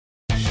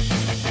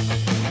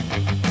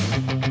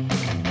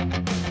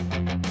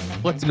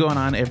What's going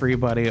on,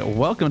 everybody?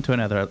 Welcome to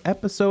another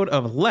episode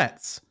of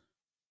Let's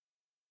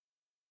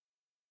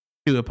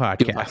Do a Do a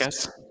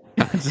Podcast.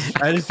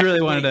 podcast? I just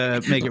really wanted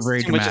to make it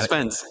very Too much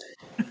dramatic. suspense.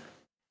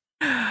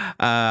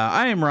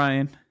 I am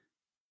Ryan,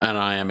 And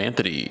I am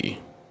Anthony.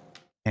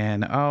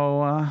 and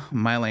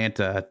my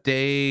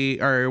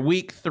Lanta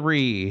week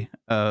 3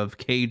 of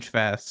Cage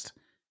Fest.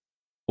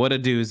 What a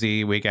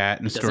doozy we got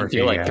in It store doesn't for feel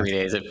you like guys. 3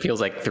 days. It feels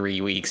like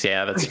 3 weeks.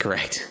 Yeah, that's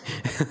correct.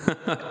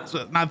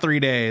 So, not 3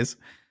 days.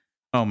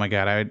 Oh my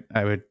god,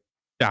 I would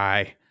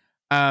die.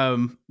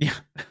 Yeah.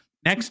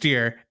 Next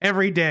year,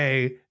 every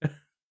day.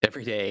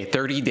 Every day,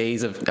 30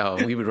 days of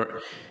 30 we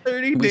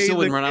days still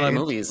wouldn't of run out of Cage.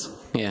 movies.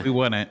 Yeah. We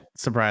wouldn't,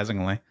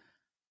 surprisingly.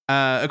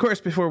 Of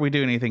course, before we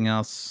do anything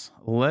else,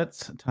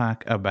 let's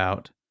talk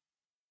about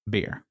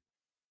beer.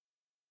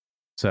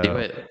 Do So,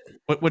 it.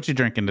 what you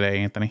drinking today,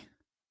 Anthony?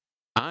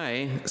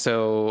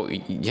 So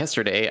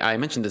yesterday, I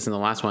mentioned this in the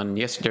last one.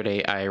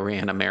 Yesterday, I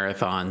ran a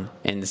marathon,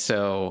 and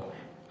so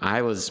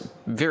I was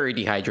very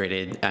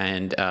dehydrated.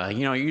 And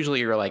usually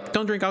you're like,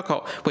 don't drink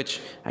alcohol. Which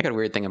I got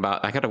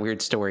a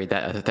weird story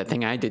that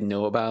thing I didn't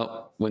know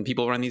about when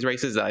people run these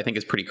races that I think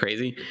is pretty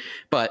crazy.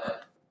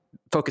 But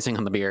focusing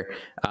on the beer,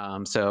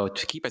 so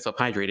to keep myself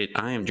hydrated,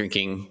 I am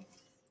drinking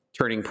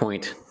Turning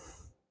Point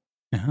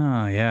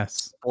Oh,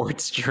 yes.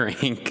 sports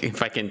drink.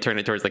 If I can turn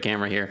it towards the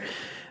camera here,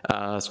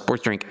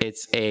 sports drink.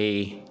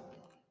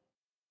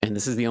 And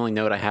this is the only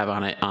note I have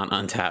on it on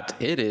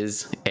Untapped. It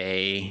is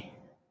I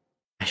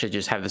should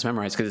just have this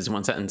memorized because it's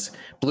one sentence.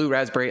 Blue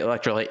raspberry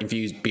electrolyte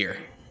infused beer.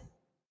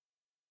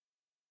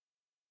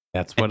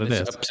 That's what And it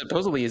this is.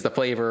 supposedly is the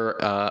flavor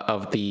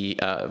of the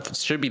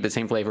should be the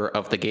same flavor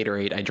of the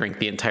Gatorade I drank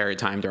the entire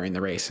time during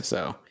the race.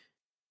 So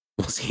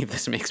we'll see if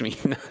this makes me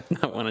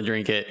not want to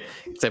drink it.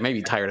 So I may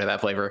be tired of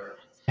that flavor.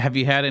 Have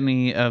you had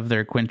any of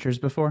their quenchers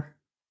before?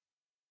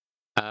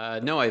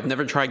 No, I've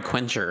never tried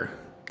Quencher.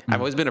 I've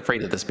always been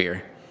afraid of this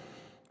beer.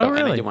 Oh, And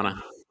really? I do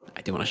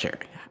want to share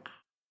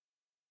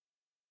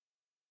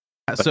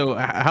So,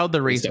 how'd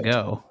the race stoked.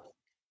 go?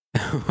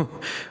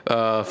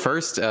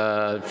 First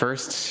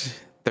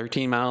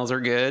 13 miles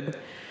are good.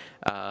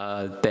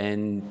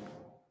 Then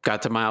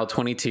got to mile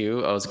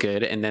 22. I was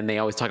good. And then they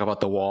always talk about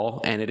the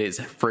wall, and it is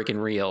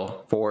freaking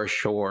real for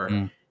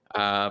sure.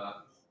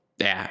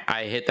 Yeah,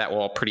 I hit that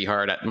wall pretty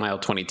hard at mile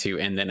 22,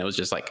 and then it was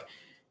just like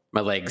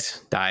my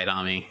legs died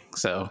on me.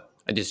 So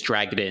I just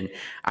dragged it in.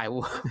 I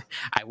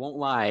won't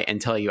lie and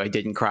tell you I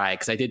didn't cry,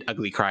 because I did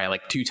ugly cry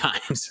like 2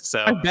 times.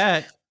 So I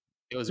bet.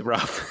 it was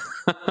rough.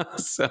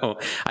 So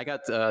I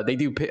got they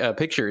do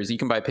pictures. You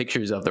can buy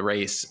pictures of the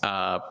race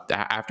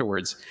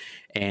afterwards,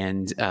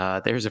 and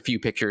there's a few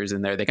pictures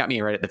in there. They got me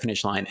right at the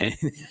finish line, and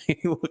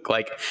it look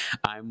like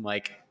I'm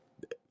like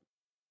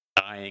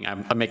dying.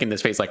 I'm making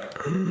this face like,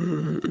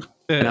 and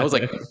I was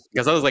like,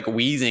 because I was like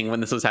wheezing when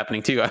this was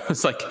happening too.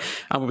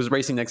 I was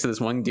racing next to this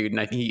one dude, and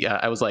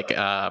I was like,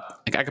 I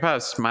could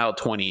probably mile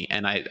 20,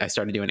 and I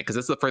started doing it because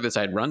it's the furthest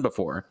I'd run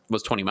before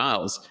was 20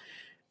 miles.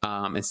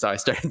 And so I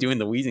started doing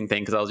the wheezing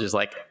thing because I was just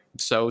like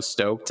so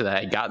stoked that I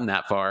had gotten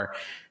that far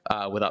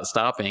without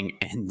stopping.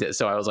 And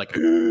so I was like,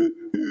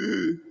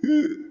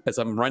 as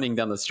I'm running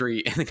down the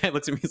street, and the guy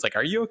looks at me, he's like,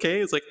 "Are you okay?"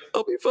 It's like,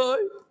 "I'll be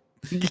fine."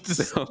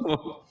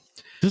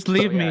 Just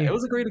leave me. It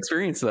was a great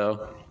experience,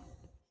 though.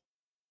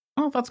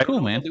 Oh, that's I don't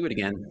cool, know if man. I'll do it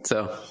again.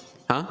 So,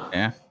 huh?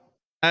 Yeah.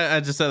 I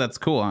just said that's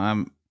cool.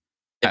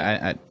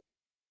 I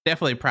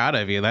definitely proud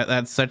of you.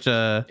 That's such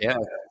a Yeah.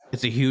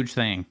 it's a huge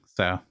thing.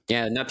 So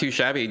Yeah, not too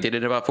shabby. Did it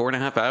in about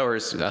 4.5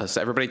 hours.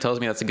 So everybody tells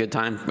me that's a good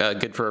time,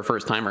 good for a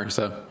first timer.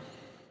 So,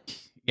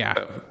 yeah,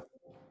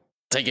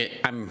 take it.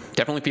 I'm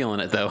definitely feeling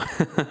it, though.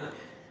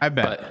 I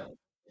bet. But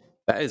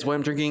that is why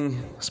I'm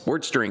drinking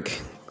sports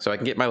drink, so I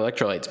can get my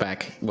electrolytes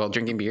back while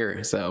drinking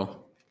beer.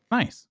 So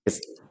Nice.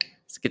 let's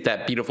get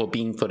that beautiful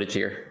bean footage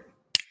here.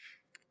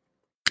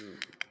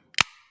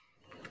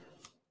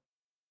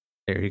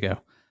 There you go.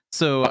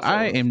 So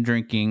I am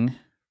drinking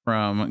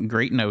from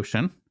Great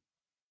Notion.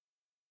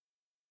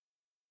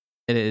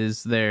 It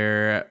is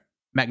their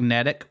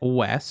Magnetic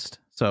West.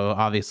 So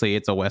obviously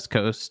it's a West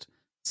Coast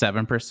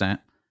 7%.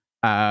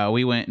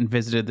 We went and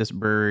visited this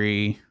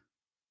brewery.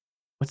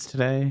 What's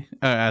today?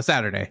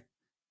 Saturday.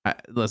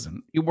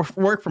 Listen, you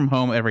work from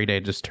home every day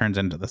just turns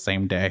into the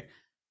same day.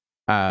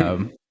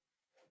 But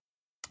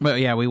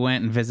yeah, we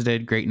went and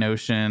visited Great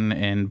Notion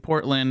in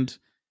Portland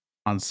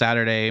on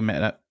Saturday,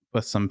 met up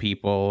with some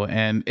people,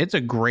 and it's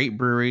a great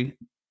brewery.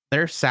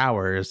 Their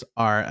sours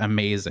are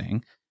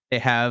amazing. They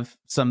have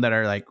some that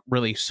are like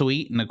really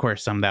sweet, and of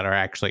course some that are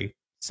actually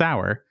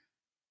sour.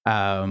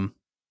 I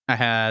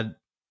had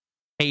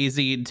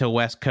hazy to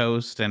West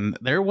Coast, and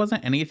there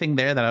wasn't anything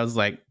there that I was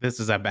like, this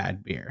is a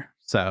bad beer.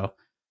 So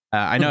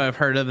I know I've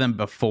heard of them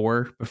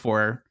before.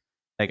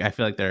 Like, I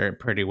feel like they're a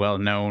pretty well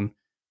known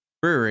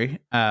brewery.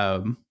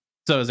 So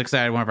I was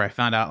excited whenever I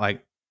found out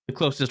like the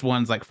closest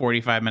one's like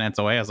 45 minutes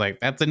away. I was like,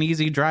 that's an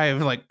easy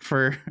drive. Like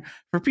for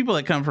people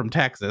that come from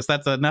Texas,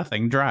 that's a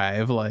nothing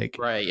drive. Like,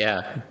 Right?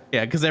 Yeah.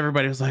 yeah, because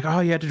everybody was like, oh,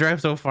 you had to drive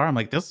so far. I'm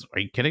like, are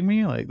you kidding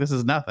me? Like, this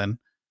is nothing.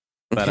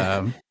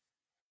 But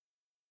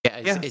Yeah,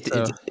 Yeah.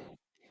 So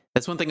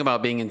that's one thing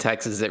about being in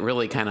Texas. It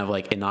really kind of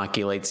like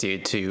inoculates you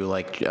to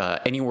like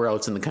anywhere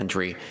else in the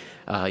country.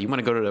 You want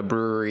to go to a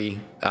brewery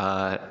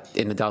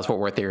in the Dallas Fort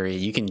Worth area,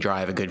 you can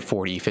drive a good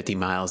 40, 50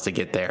 miles to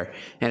get there,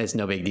 and it's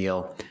no big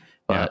deal.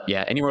 yeah, But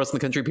yeah, anywhere else in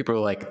the country, people are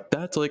like,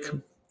 that's like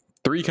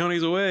 3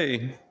 counties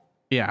away.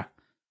 yeah.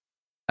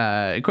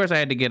 Of course, I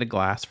had to get a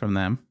glass from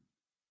them.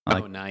 Oh,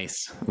 Like,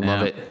 nice.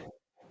 Love yeah. it.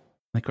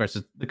 Of course,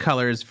 the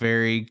color is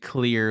very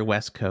clear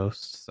West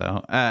Coast.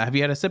 So, have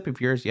you had a sip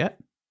of yours yet?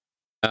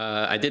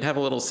 I did have a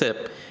little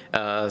sip.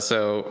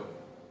 So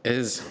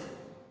is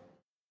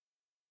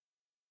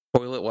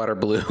toilet water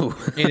blue?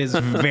 It is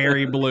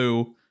very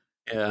blue.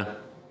 Yeah.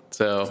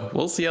 So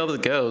we'll see how this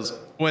goes.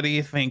 What do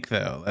you think,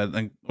 though?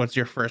 Like, what's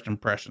your first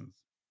impressions?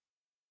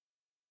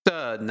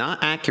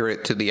 Not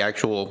accurate to the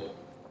actual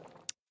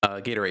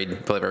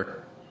Gatorade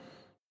flavor.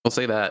 We'll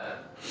say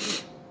that.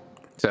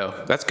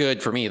 So that's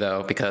good for me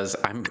though, because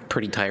I'm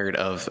pretty tired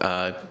of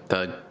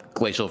the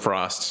glacial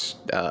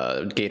frost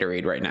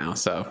Gatorade right now.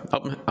 So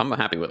I'm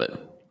happy with it.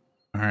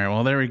 All right.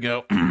 Well, there we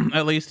go.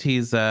 At least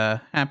he's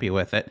happy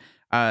with it.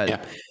 Uh,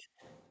 Yeah.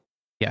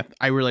 yeah,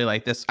 I really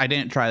like this. I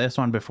didn't try this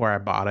one before I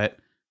bought it.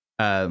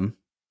 Um,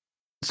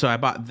 so I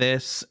bought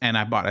this, and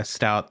I bought a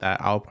stout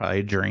that I'll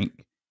probably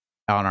drink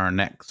on our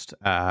next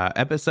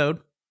episode.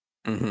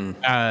 Hmm.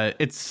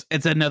 It's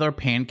another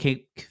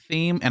pancake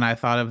theme, and I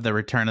thought of the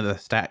Return of the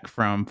Stack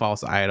from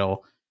False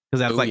Idol because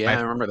that's Oh like yeah, my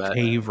I remember that.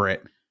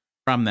 favorite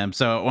from them.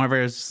 So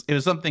whenever it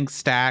was something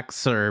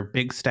stacks or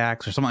big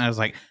stacks or something, I was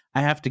like,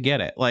 I have to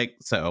get it. Like,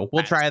 so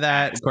we'll try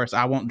that. Of course,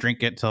 I won't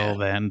drink it till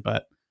then,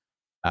 but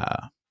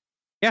uh,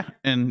 yeah,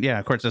 and yeah,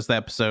 of course, it's the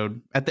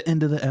episode at the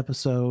end of the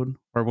episode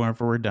or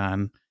whenever we're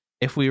done.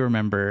 If we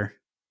remember,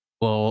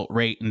 we'll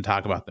rate and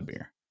talk about the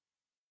beer.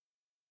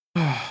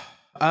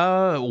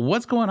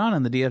 What's going on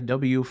in the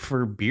DFW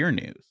for beer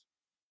news?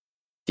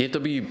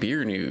 DFW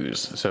beer news.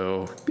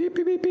 So beep,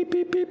 beep, beep, beep,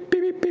 beep, beep,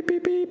 beep, beep,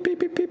 beep, beep, beep,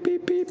 beep, beep,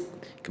 beep, beep.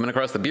 Coming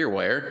across the beer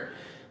wire,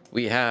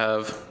 we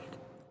have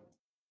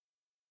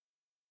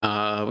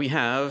dun,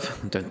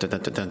 dun, dun,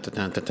 dun, dun,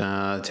 dun, dun,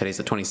 dun, today's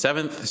the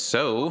 27th.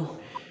 So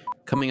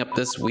coming up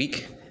this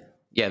week,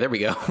 yeah, there we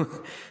go.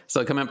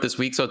 So coming up this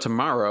week, so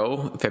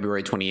tomorrow,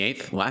 February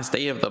 28th, last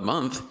day of the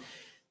month.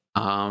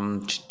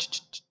 Um,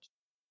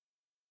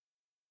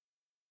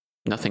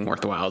 Nothing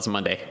worthwhile. It's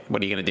Monday.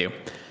 What are you gonna do?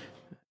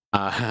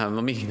 Let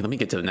me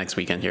get to the next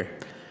weekend here.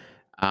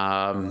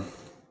 Backyard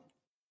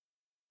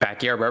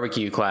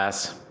barbecue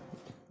class.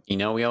 You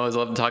know, we always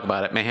love to talk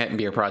about it. Manhattan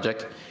Beer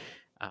Project.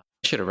 I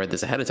should have read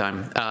this ahead of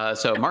time.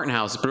 So Martin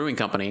House Brewing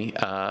Company.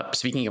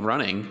 Speaking of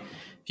running,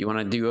 if you want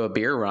to do a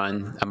beer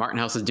run, Martin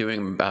House is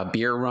doing a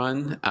beer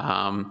run,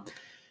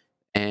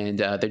 and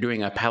they're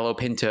doing a Palo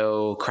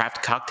Pinto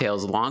craft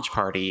cocktails launch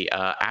party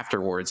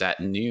afterwards at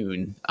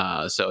noon.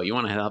 So you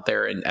want to head out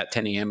there at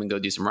 10 a.m. and go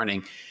do some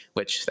running,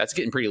 which that's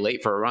getting pretty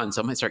late for a run.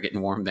 So it might start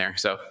getting warm there.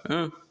 So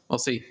we'll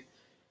see.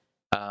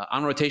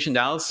 On Rotation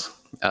Dallas,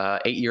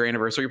 8-year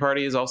anniversary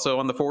party is also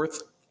on the 4th.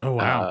 Oh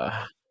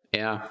wow!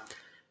 Yeah.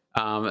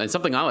 And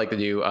something I like to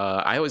do,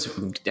 I always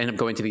end up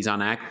going to these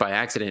by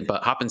accident,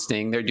 but Hop and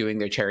Sting, they're doing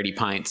their charity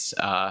pints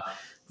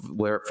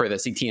where for the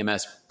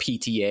CTMS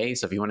PTA.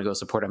 So if you want to go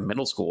support a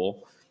middle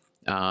school,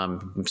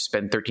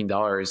 spend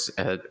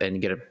 $13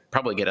 and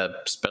probably get a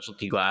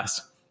specialty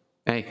glass.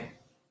 Hey,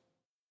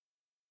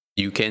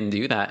 you can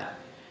do that.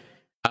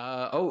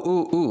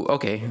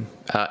 Okay.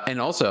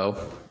 And also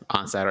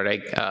on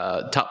Saturday,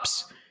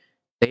 Tups,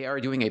 they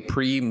are doing a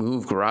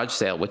pre-move garage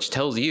sale, which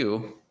tells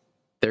you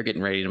they're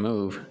getting ready to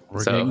move.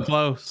 We're getting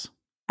close.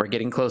 We're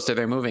getting close to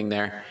their moving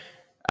there.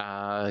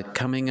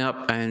 Coming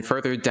up and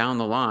further down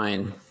the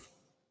line,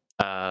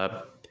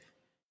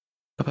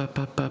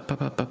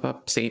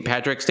 St.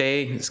 Patrick's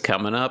Day is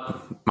coming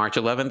up, March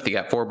 11th. You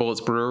got Four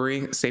Bullets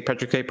Brewery St.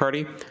 Patrick's Day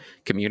party.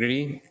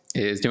 Community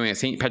is doing a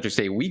St. Patrick's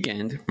Day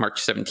weekend,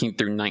 March 17th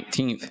through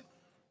 19th.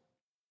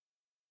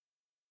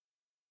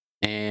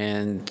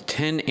 And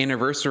 10th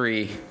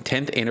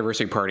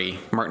anniversary party,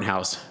 Martin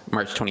House,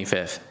 March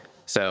 25th.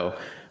 So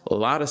a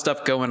lot of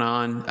stuff going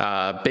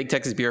on. Big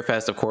Texas Beer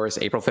Fest, of course,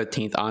 April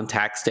 15th on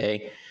tax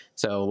day.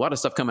 So a lot of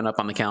stuff coming up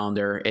on the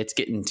calendar. It's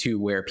getting to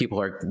where people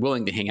are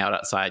willing to hang out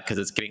outside because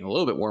it's getting a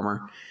little bit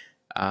warmer.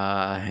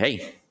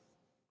 Hey,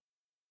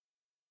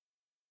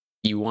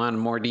 you want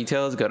more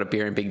details? Go to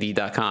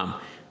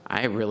beerandbigd.com.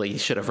 I really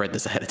should have read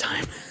this ahead of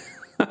time.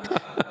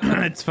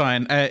 It's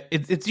fine.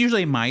 It's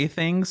usually my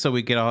thing, so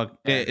we get all.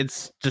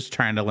 It's just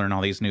trying to learn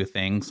all these new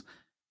things.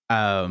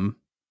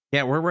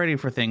 Yeah, we're ready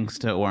for things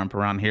to warm up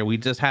around here. We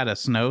just had a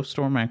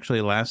snowstorm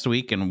actually last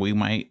week, and we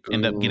might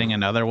end up getting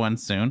another one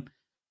soon.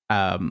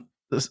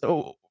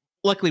 So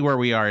luckily where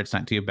we are, it's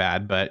not too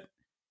bad. But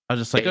I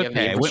was just like, you have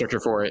the infrastructure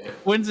for it.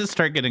 When's it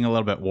start getting a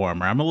little bit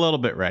warmer? I'm a little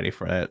bit ready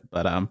for it,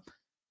 but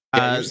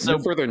you're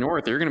further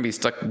north. You're going to be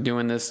stuck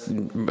doing this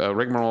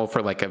rigmarole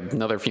for like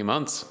another few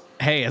months.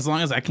 Hey, as long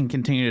as I can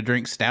continue to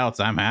drink stouts,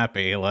 I'm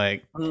happy.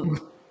 Like,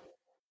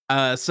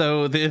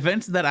 so the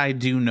events that I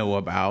do know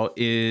about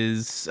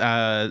is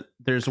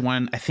there's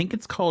one, I think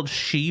it's called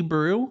She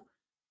Brew.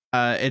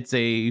 It's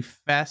a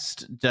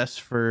fest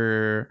just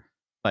for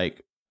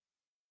like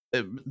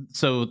uh,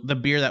 so the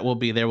beer that will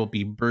be there will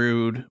be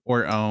brewed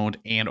or owned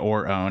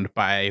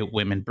by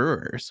women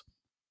brewers.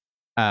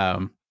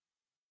 Um,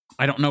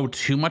 I don't know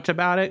too much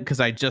about it because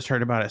I just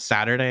heard about it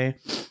Saturday.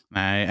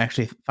 I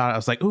actually thought I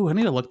was like, "Ooh, I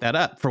need to look that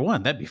up." For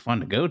one, that'd be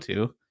fun to go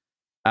to.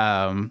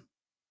 Um,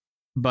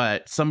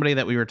 but somebody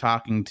that we were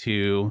talking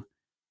to,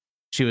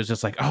 she was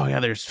just like, "Oh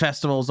yeah, there's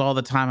festivals all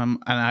the time."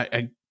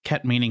 I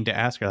kept meaning to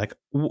ask her, like,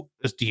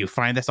 "Do you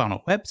find this on a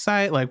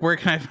website? Like, where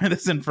can I find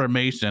this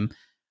information?"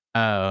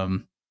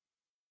 Um,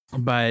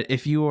 but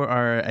if you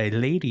are a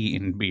lady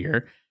in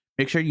beer,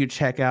 make sure you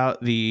check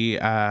out the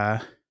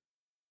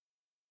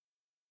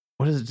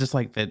what is it? Just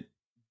like the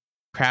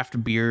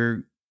craft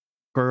beer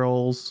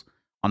girls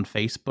on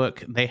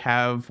Facebook. They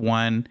have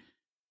one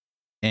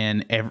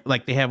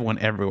like they have one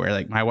everywhere.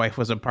 Like my wife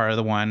was a part of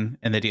the one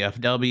in the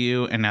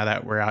DFW, and now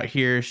that we're out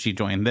here, she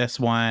joined this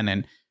one.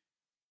 And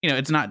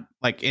it's not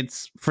like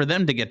it's for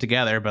them to get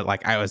together, but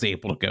like I was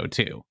able to go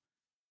too.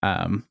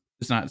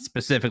 It's not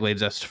specifically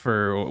just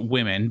for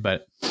women,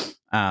 but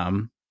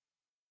um,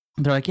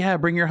 they're like, yeah,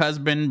 bring your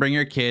husband, bring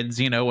your kids,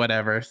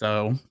 whatever.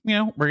 So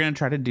we're gonna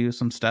try to do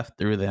some stuff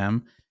through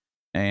them,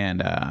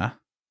 and I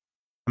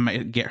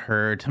might get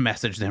her to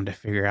message them to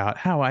figure out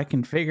how I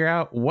can figure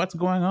out what's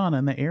going on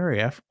in the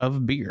area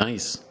of beer.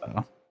 Nice.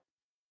 So,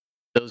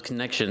 Those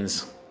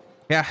connections.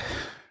 yeah,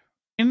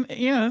 and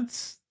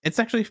it's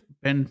actually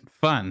been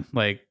fun.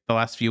 Like the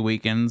last few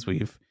weekends,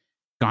 we've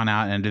gone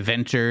out and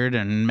adventured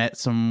and met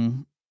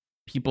some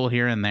people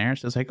here and there.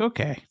 So it's like,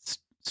 okay, it's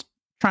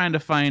trying to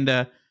trying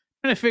to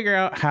figure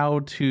out how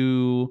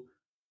to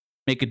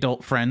make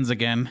adult friends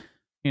again.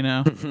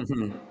 Yeah,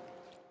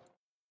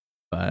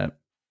 But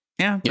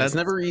yeah, it's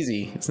never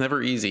easy. It's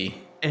never easy.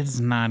 it's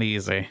not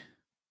easy.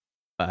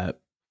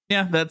 But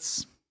yeah,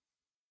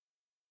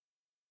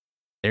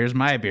 there's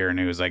my beer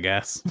news, I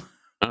guess.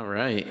 All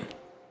right.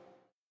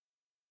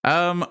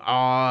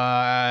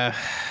 I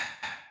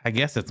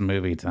guess it's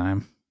movie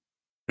time.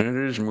 It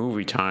is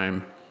movie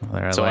time.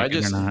 Whether I So like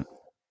it or not.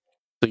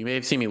 So you may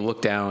have seen me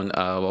look down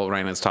while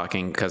Ryan was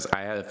talking because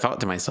I had thought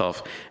to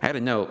myself, I had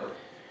a note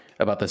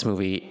about this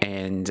movie,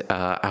 and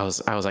I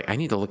was like, I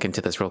need to look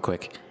into this real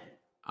quick.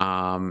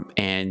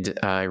 And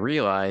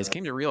I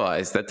came to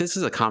realize that this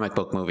is a comic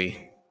book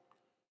movie,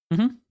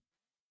 Mhm.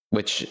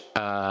 which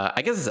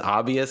I guess is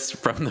obvious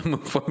from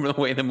from the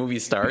way the movie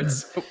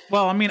starts.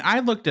 Well, I mean, I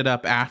looked it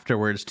up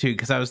afterwards too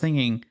because I was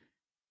thinking,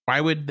 why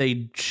would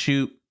they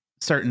shoot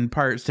certain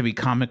parts to be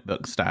comic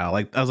book style?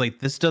 Like, I was like,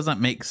 this doesn't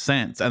make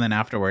sense. And then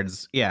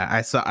afterwards, yeah,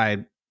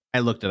 I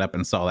looked it up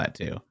and saw that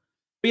too.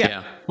 But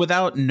yeah,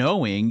 without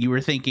knowing, you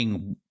were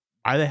thinking,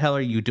 why the hell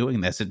are you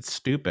doing this? It's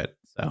stupid.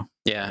 So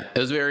Yeah, it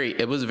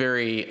was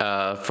very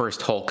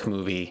first Hulk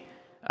movie,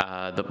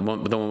 the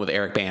one with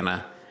Eric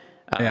Bana,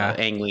 Yeah.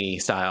 Ang Lee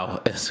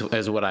style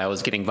is what I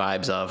was getting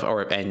vibes of,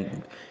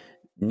 and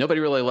nobody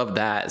really loved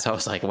that, so I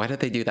was like, why did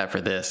they do that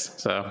for this?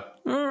 So,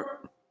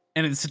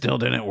 and it still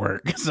didn't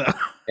work. So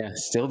yeah,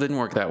 still didn't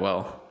work that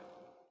well.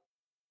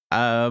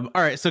 all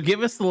right, so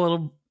give us the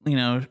little,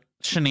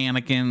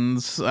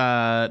 shenanigans,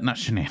 not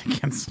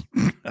shenanigans.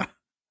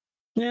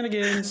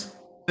 Shenanigans.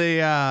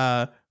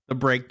 The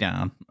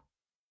breakdown.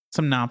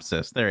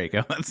 Synopsis. There you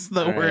go. That's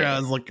the word I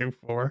was looking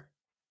for.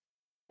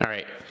 All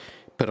right.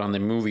 Put on the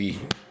movie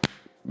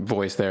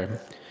voice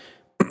there.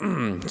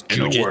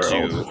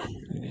 Jiu-Jitsu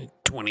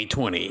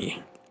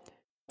 2020.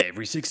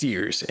 Every 6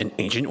 years, an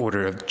ancient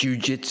order of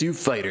jiu-jitsu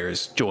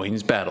fighters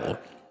joins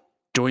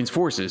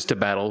forces to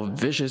battle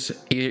vicious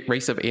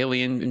race of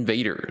alien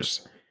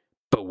invaders.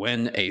 But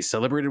when a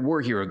celebrated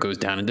war hero goes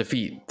down in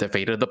defeat, the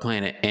fate of the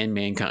planet and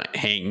mankind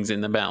hangs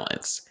in the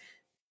balance.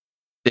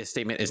 This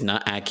statement is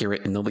not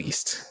accurate in the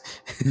least.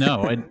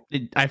 No,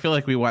 I feel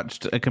like we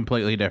watched a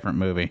completely different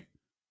movie.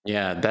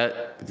 Yeah,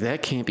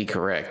 that can't be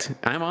correct.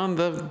 I'm on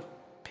the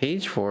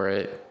page for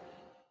it.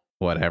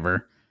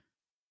 Whatever.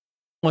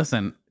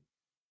 Listen,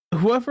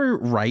 whoever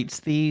writes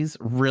these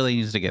really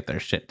needs to get their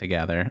shit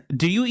together.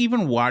 Do you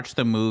even watch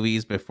the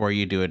movies before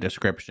you do a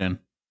description?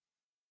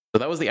 So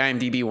that was the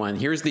IMDb one.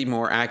 Here's the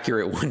more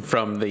accurate one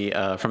from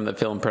the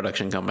film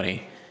production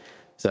company.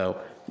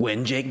 So,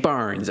 when Jake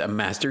Barnes, a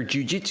master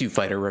jiu-jitsu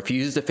fighter,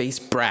 refuses to face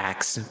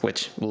Brax,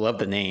 which love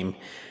the name,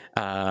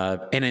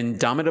 an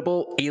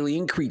indomitable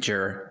alien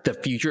creature, the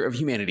future of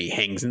humanity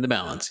hangs in the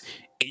balance.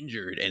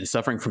 Injured and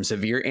suffering from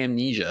severe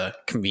amnesia,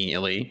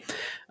 conveniently,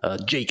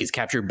 Jake is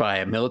captured by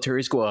a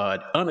military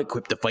squad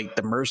unequipped to fight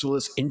the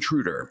merciless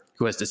intruder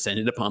who has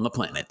descended upon the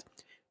planet.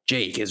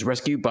 Jake is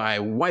rescued by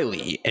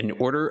Wiley, an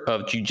order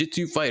of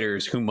jiu-jitsu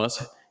fighters who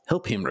must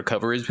help him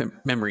recover his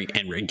memory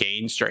and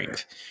regain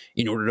strength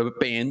in order to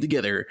band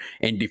together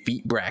and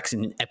defeat Brax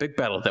in an epic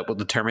battle that will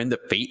determine the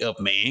fate of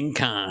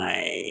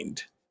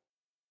mankind.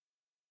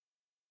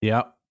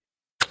 Yep.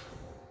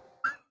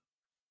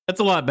 That's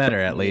a lot better,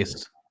 at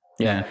least.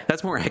 Yeah,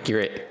 that's more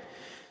accurate.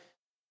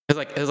 It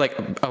was like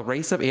a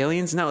race of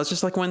aliens? No, it's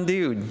just like one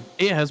dude.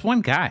 Yeah, it's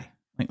one guy.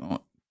 Like,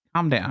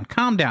 calm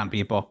down,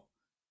 people.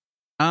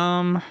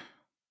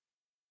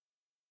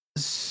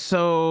 So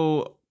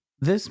So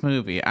this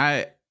movie,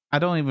 I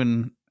don't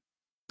even.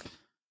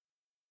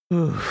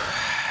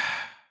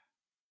 Oof.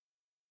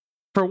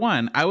 For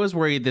one, I was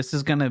worried this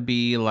is gonna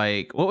be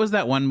like, what was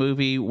that one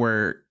movie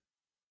where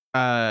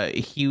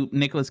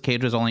Nicolas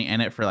Cage was only in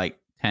it for like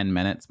 10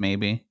 minutes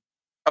maybe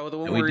Oh, the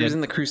one that we where he was did.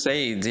 in the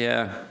Crusades.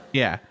 Yeah.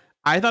 Yeah.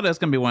 I thought it was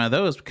gonna be one of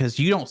those because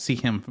you don't see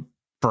him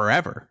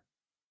forever.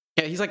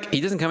 Yeah, he's like, he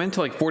doesn't come in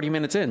until like 40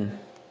 minutes in.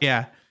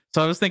 Yeah.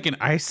 So I was thinking,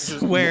 I This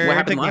is what swear to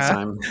happened last God,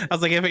 time. I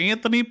was like, if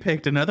Anthony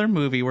picked another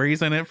movie where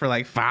he's in it for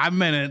like 5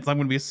 minutes, I'm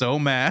gonna be so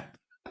mad.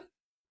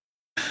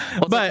 Well,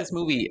 it's like But this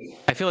movie.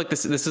 I feel like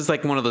this is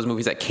like one of those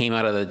movies that came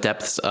out of the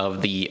depths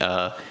of the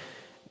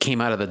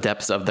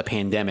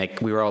pandemic.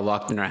 We were all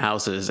locked in our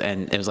houses,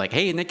 and it was like,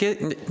 hey,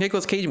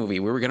 Nicolas Cage movie.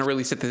 We were going to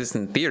release this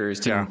in theaters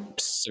to Yeah.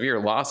 severe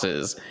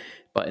losses,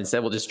 but instead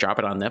we'll just drop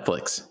it on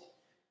Netflix.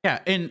 yeah,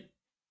 and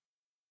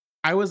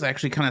I was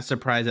actually kind of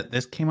surprised that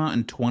this came out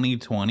in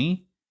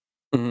 2020,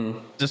 Mm-hmm.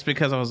 just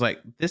because I was like,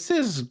 this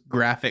is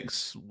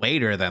graphics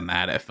later than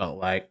that, it felt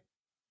like.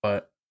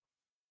 But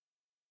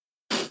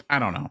I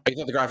don't know. You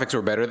thought the graphics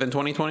were better than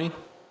 2020?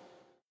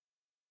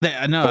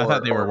 No, I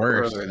thought they were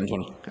worse. Earlier than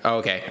 20. Oh,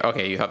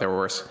 okay. You thought they were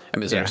worse. I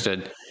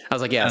misunderstood. I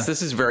was like, yes,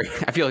 this is very.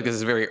 I feel like this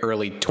is very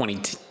early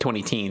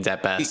 20 teens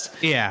at best.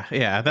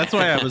 Yeah. That's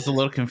why I was a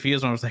little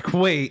confused when I was like,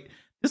 wait,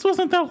 this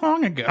wasn't that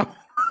long ago.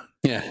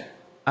 Yeah.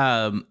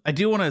 I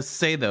do want to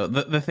say though,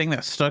 the thing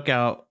that stuck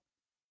out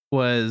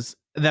was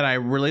that I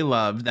really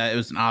loved that it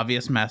was an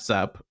obvious mess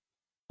up,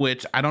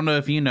 which I don't know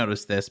if you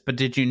noticed this, but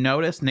did you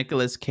notice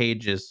Nicolas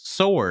Cage's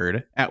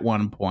sword at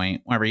one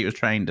point whenever he was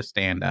trying to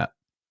stand up?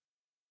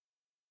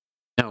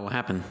 No, what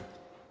happened?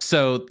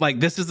 So like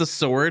this is the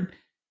sword,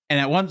 and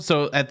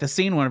at the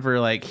scene whenever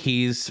like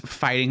he's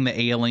fighting the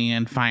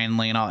alien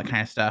finally and all that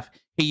kind of stuff,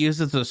 he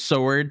uses the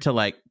sword to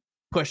like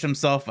push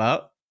himself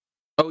up.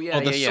 Oh yeah,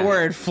 Well, the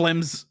sword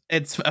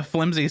it's a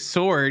flimsy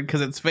sword because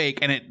it's fake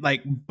and it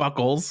like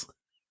buckles.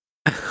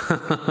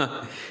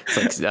 It's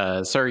like,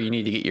 sir, you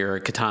need to get your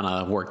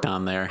katana worked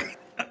on there.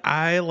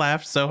 I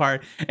laughed so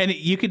hard, and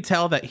you could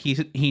tell that he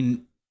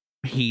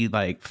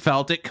like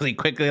felt it because he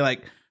quickly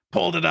like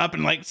pulled it up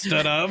and like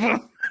stood up.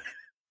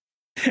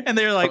 And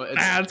they're like,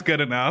 that's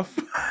good enough.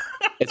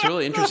 It's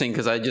really interesting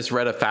because I just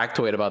read a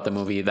factoid about the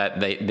movie that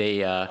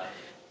they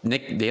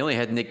only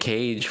had Nick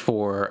Cage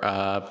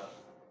for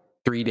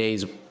 3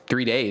 days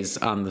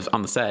on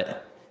the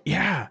set.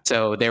 Yeah.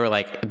 So they were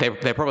like,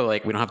 they're probably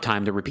like, we don't have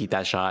time to repeat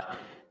that shot.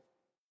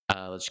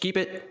 Let's keep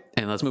it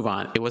and let's move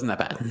on. It wasn't that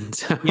bad.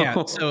 So.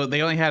 Yeah. So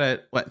they only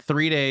had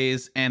 3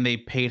 days, and they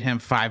paid him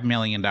 $5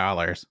 million.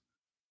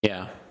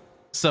 Yeah.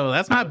 So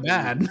that's not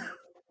bad.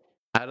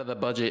 Out of the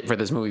budget for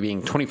this movie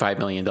being $25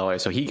 million,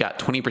 so he got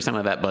 20%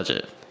 of that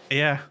budget.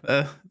 Yeah.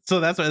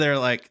 So that's why they're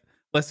like,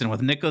 listen,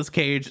 with Nicolas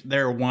Cage,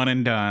 they're one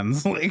and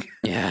dones. Like,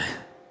 yeah.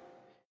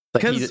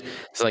 Like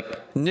it's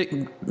like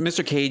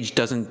Mr. Cage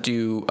doesn't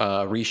do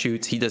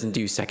reshoots. He doesn't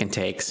do second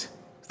takes.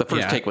 The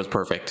first take was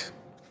perfect.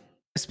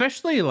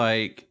 Especially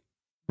like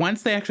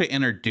once they actually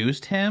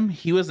introduced him,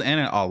 he was in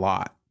it a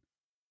lot.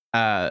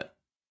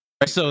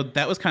 So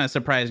that was kind of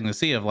surprising to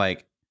see. Of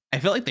like, I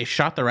feel like they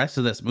shot the rest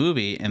of this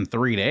movie in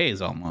 3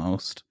 days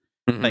almost.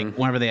 Mm-hmm. Like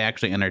whenever they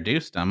actually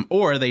introduced him,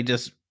 or they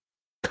just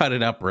cut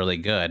it up really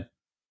good.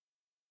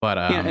 But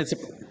yeah,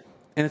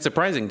 it's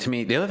surprising to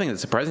me. The other thing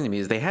that's surprising to me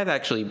is they had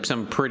actually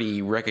some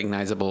pretty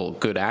recognizable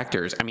good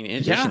actors. I mean, in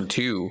addition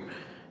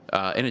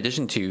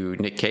to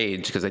Nick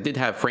Cage, because I did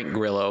have Frank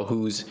Grillo,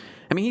 he's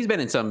been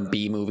in some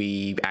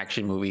B-movie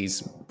action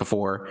movies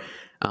before,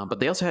 but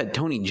they also had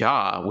Tony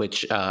Jaa,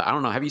 which I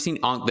don't know. Have you seen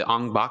the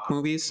Ong Bak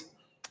movies?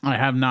 I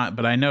have not,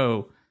 but I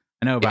know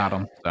about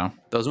him. So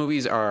those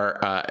movies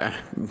are.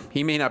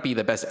 He may not be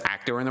the best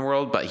actor in the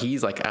world, but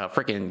he's like a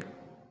freaking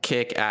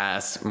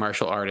kick-ass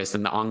martial artist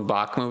in the Ong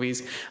Bak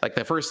movies. Like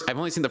I've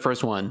only seen the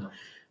first one,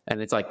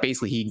 and it's like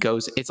basically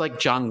it's like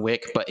John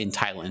Wick but in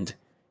Thailand,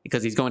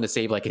 because he's going to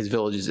save like his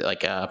village's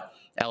like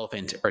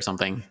elephant or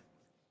something,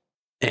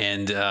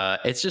 and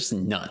it's just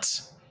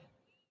nuts.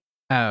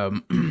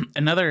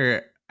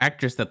 Another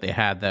actress that they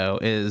had though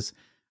is,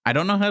 I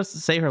don't know how to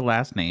say her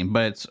last name,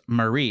 but it's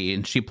Marie,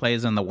 and she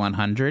plays in The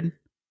 100.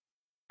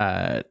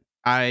 I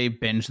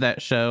binged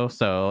that show,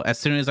 so as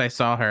soon as I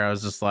saw her, I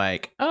was just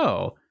like,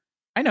 oh,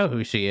 I know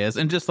who she is.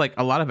 And just like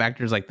a lot of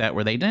actors like that,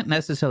 where they didn't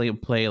necessarily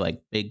play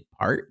like big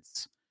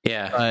parts.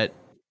 Yeah. But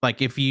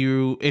like if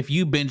you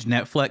binge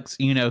Netflix,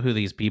 you know who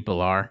these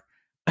people are.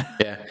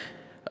 Yeah.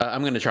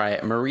 I'm going to try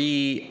it.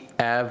 Marie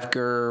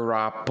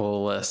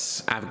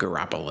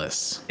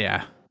Avgeropoulos.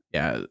 Yeah.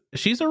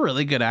 She's a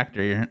really good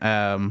actor.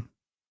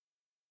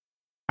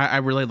 I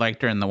really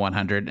liked her in The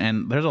 100,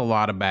 and there's a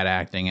lot of bad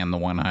acting in The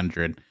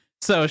 100.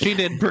 So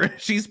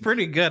she's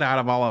pretty good out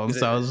of all of them.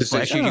 So I was just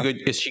is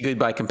she good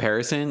by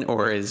comparison,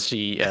 or is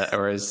she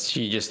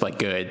just like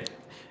good?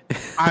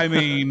 I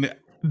mean,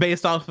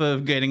 based off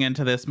of getting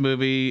into this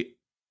movie,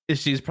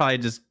 she's probably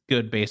just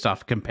good based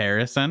off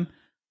comparison.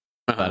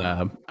 But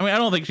I mean, I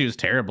don't think she was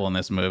terrible in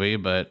this movie,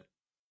 but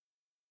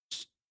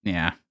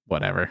yeah,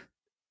 whatever.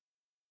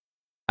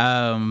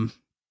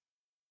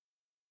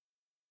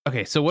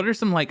 Okay, so what are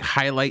some like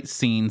highlight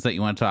scenes that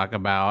you want to talk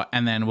about,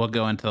 and then we'll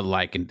go into the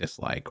like and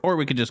dislike, or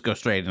we could just go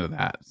straight into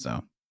that.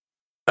 So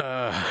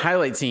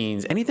Highlight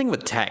scenes, anything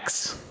with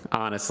Tex,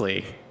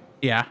 honestly.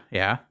 yeah,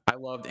 yeah, I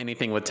loved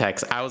anything with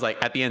Tex. I was like,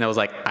 at the end, I was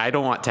like, I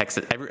don't want Tex.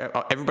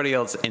 Everybody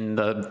else in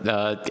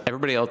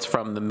everybody else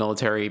from the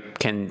military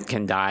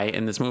can die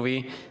in this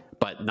movie,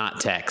 but not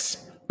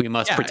Tex. We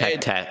must yeah.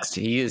 protect Tex.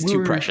 He is We too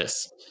were.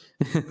 precious.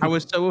 I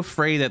was so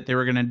afraid that they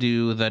were gonna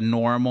do the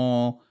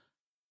normal,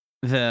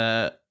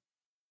 the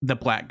the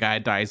black guy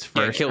dies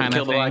Yeah, first kind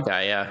kill of the black thing.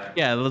 guy. Yeah,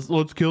 Yeah,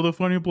 let's kill the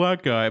funny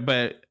black guy.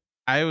 But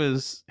I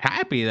was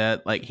happy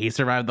that like he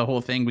survived the whole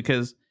thing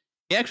because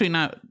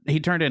he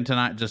turned into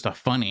not just a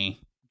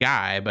funny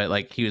guy, but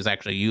like he was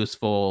actually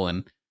useful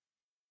and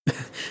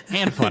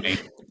funny.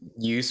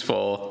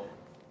 useful.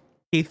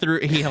 He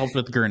helped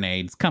with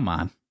grenades. Come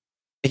on.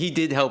 He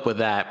did help with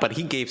that, but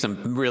he gave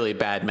some really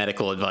bad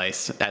medical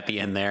advice at the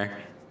end there.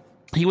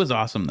 He was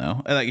awesome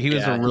though. Like he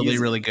was a Yeah, really, he's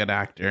really good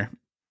actor.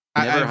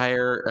 never I've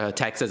hire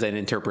Tex as an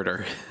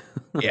interpreter.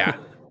 Yeah.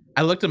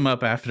 I looked him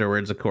up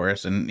afterwards, of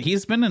course, and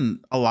he's been in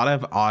a lot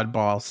of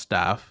oddball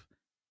stuff.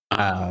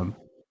 Uh, Um,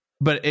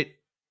 but it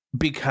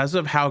because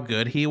of how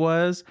good he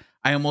was,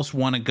 I almost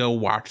want to go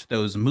watch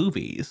those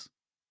movies.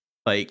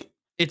 Like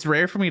it's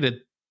rare for me to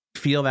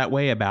feel that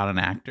way about an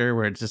actor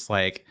where it's just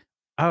like,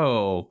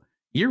 "Oh,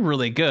 you're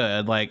really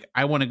good. Like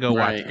I want to go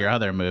watch right. your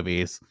other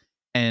movies."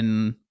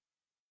 And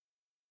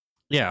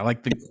yeah,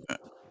 like the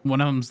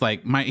one of them's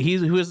like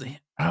who is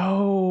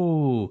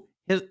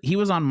he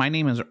was on My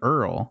Name Is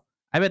Earl.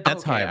 I bet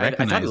that's how Okay, I I thought it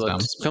recognized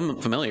looked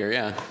him. familiar.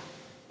 Yeah.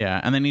 Yeah,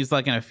 and then he's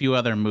like in a few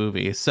other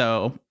movies.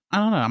 So I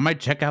don't know. I might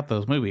check out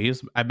those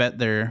movies. I bet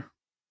they're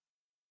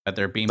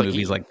B Like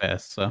movies like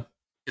this. So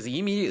because he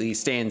immediately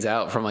stands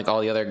out from like all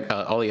the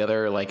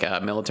other like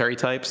military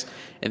types,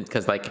 and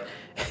because like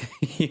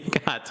you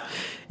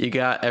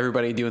got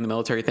everybody doing the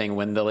military thing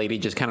when the lady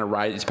just kind of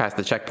rides past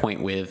the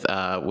checkpoint with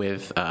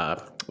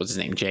what's his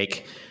name,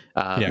 Jake,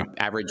 yeah.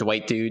 average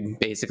white dude,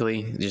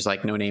 basically just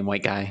like no name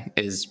white guy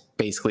is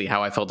basically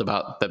how I felt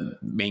about the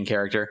main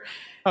character.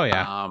 Oh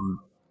yeah.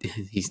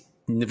 He's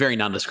very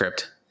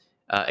nondescript,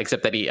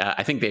 except that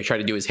I think they try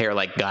to do his hair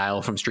like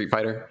Guile from Street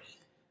Fighter.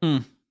 Hmm.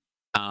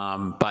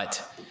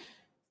 But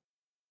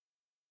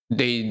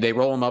they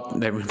roll him up.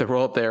 They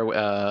roll up there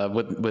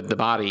with the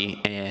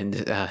body, and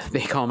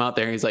they call him out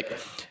there. And he's like,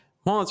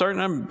 "Well, on,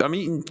 Sergeant, I'm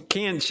eating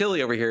canned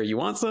chili over here. You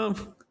want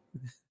some?"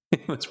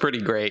 It's pretty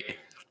great.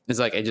 It's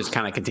like it just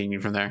kind of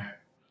continued from there.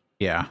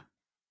 Yeah.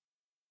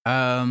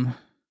 Um.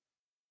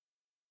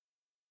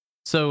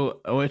 So,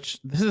 which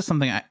this is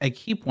something I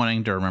keep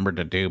wanting to remember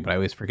to do, but I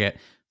always forget.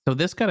 So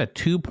this got a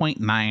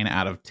 2.9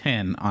 out of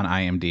 10 on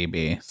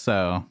IMDb.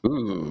 So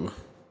Ooh,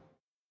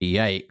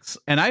 yikes.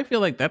 And I feel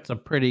like that's a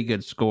pretty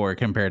good score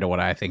compared to what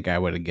I think I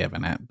would have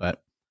given it.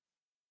 But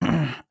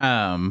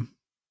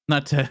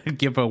not to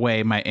give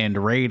away my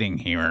end rating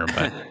here,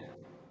 but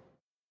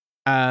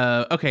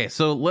okay,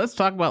 so let's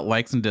talk about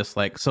likes and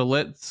dislikes. So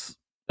let's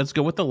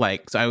go with the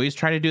likes. I always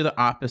try to do the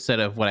opposite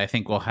of what I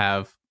think we'll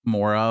have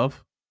more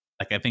of.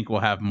 Like I think we'll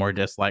have more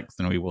dislikes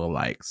than we will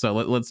likes. So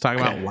let's talk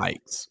about okay.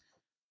 likes.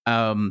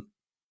 Um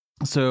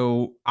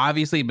so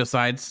obviously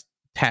besides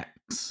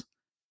Tex,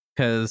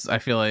 because I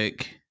feel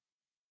like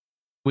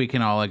we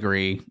can all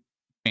agree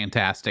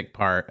fantastic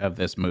part of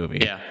this movie.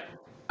 Yeah.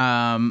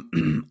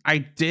 I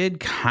did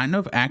kind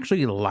of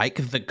actually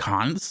like the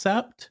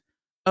concept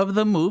of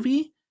the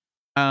movie.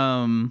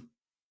 Um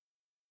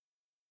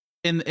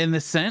in the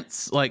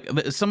sense like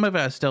some of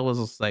it still was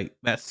just like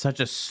that's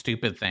such a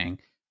stupid thing.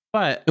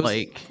 But It was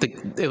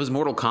like it was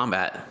Mortal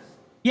Kombat.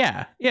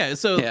 yeah,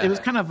 so it was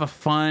Yeah. kind of a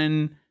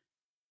fun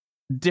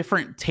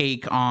different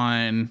take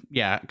on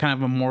kind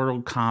of a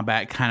Mortal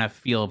Kombat kind of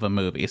feel of a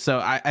movie. So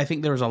I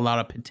think there was a lot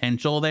of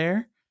potential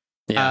there.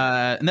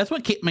 Yeah. And that's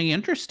what kept me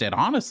interested,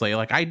 honestly.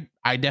 Like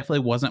I definitely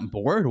wasn't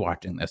bored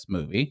watching this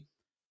movie.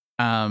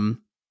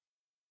 Um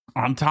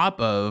on top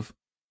of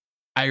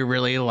I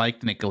really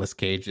liked Nicolas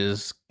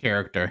Cage's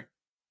character.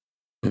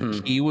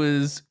 Mhm. He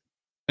was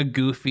a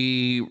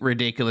goofy,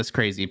 ridiculous,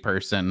 crazy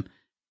person,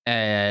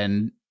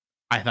 and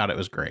I thought it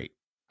was great.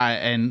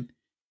 And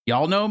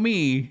y'all know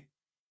me.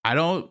 I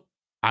don't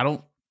I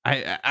don't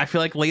I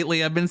feel like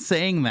lately I've been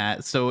saying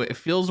that, so it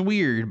feels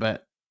weird,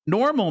 but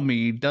normal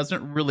me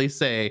doesn't really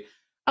say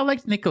I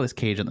liked Nicolas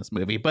Cage in this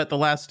movie, but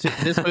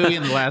this movie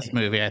and the last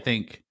movie, I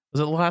think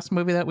was it the last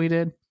movie that we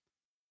did?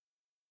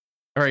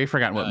 Or you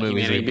forgotten what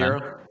movies Humanity we've done.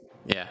 Bureau.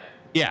 Yeah.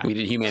 Yeah. We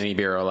did Humanity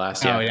Bureau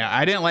last. Oh Yeah. yeah,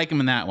 I didn't like him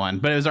in that one,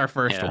 but it was our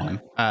first Yeah.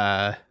 one.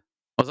 I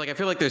was like, I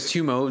feel like there's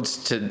two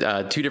modes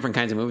to two different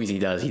kinds of movies he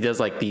does. He does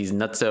like these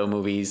nutso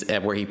movies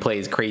where he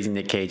plays crazy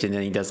Nick Cage, and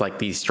then he does like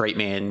these straight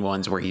man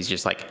ones where he's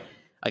just like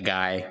a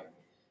guy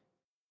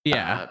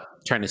Yeah.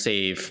 trying to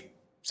save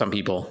some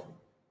people.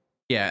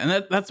 Yeah,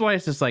 and that's why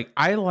it's just like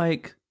I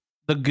like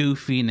the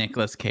goofy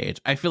Nicolas Cage.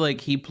 I feel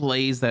like he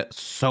plays that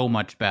so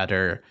much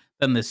better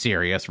than the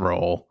serious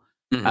role.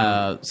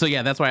 Mm-hmm. So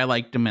yeah, that's why I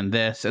liked him in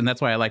this, and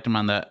that's why I liked him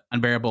on the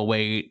Unbearable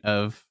Weight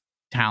of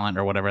Talent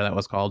or whatever that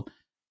was called.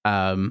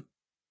 Um,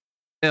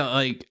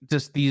 like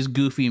just these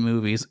goofy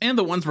movies and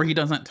the ones where he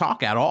doesn't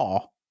talk at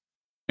all.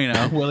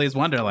 Willy's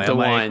Wonderland.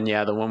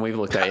 Like the one we've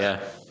looked at,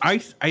 yeah.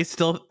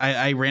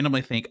 I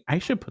randomly think I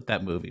should put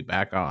that movie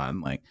back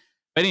on. Like,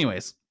 but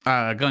anyways,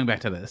 going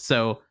back to this.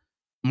 So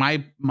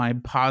my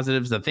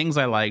positives, the things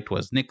I liked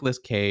was Nicolas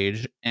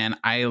Cage, and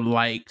I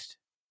liked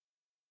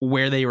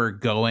where they were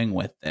going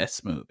with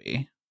this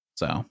movie.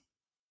 So, what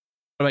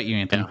about you,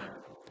 Anthony?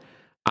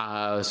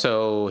 Yeah.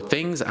 So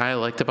things I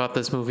liked about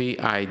this movie,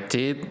 I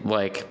did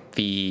like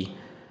the.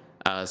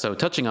 So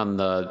touching on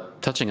there,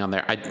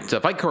 the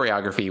fight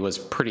choreography was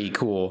pretty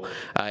cool.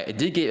 It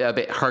did get a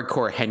bit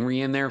hardcore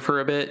Henry in there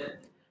for a bit.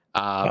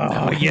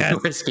 When yes. they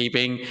were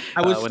escaping,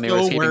 I was when they so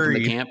were escaping worried.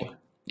 from the camp.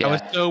 Yeah. I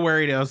was so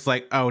worried. I was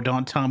like, "Oh,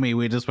 don't tell me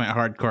we just went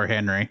hardcore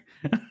Henry."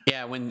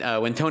 Yeah,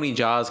 when Tony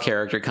Jaa's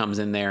character comes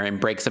in there and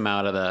breaks him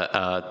out of the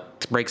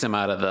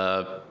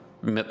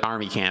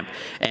army camp,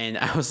 and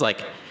I was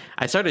like,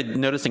 I started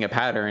noticing a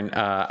pattern.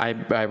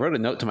 I wrote a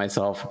note to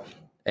myself,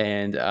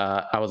 and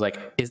I was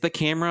like, is the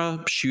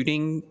camera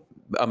shooting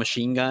a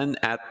machine gun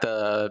at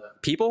the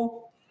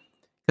people?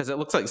 Because it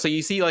looks like, so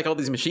you see like all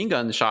these machine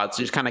gun shots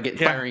just kind of get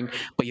firing,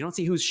 but you don't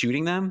see who's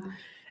shooting them.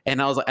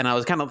 And I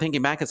was kind of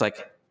thinking back, it's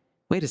like,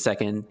 wait a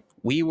second,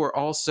 we were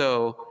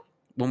also,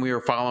 when we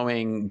were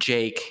following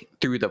Jake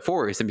through the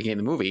forest and beginning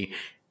of the movie,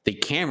 the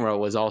camera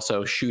was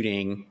also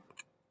shooting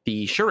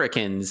the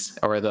shurikens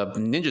or the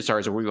ninja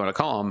stars, or what we want to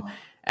call them,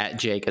 at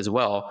Jake as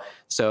well.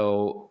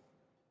 So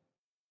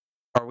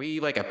are we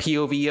like a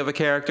POV of a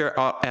character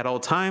at all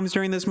times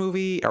during this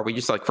movie? Are we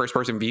just like first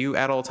person view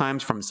at all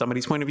times from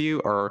somebody's point of view?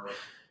 Or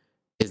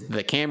is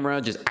the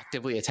camera just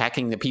actively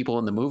attacking the people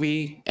in the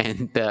movie?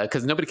 And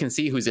because nobody can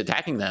see who's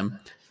attacking them,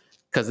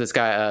 because this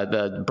guy,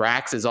 the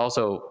Brax, is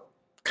also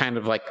kind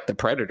of like the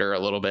Predator a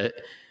little bit.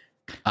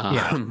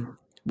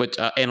 Which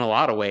in a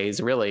lot of ways,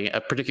 really,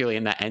 particularly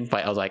in that end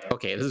fight, I was like,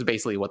 okay, this is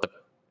basically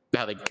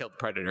how they killed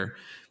Predator.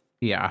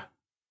 Yeah.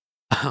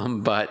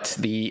 But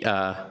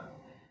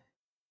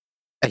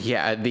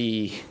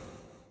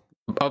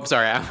I'm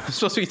sorry, I'm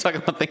supposed to be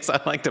talking about things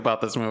I liked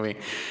about this movie.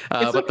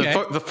 But okay.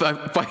 the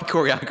fight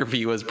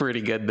choreography was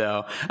pretty good,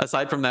 though,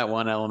 aside from that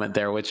one element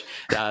there, which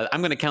I'm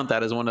going to count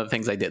that as one of the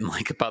things I didn't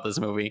like about this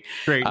movie.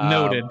 Great.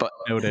 Noted.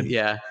 Noted.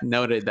 Yeah,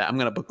 noted that. I'm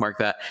going to bookmark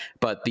that.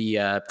 But the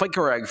fight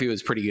choreography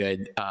was pretty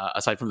good,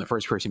 aside from the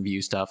first person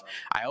view stuff.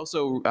 I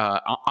also,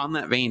 on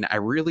that vein, I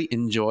really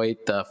enjoyed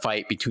the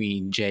fight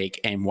between Jake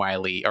and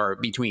Wiley, or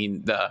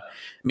between the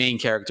main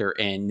character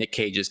and Nick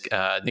Cage's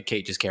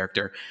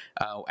character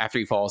after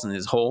he falls in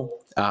his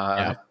hole.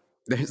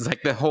 There's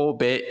like the whole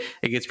bit.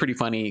 It gets pretty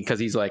funny because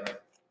he's like,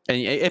 and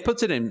it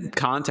puts it in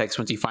context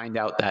once you find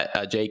out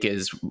that Jake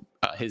is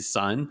his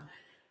son.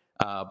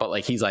 But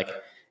like he's like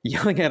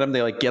yelling at him.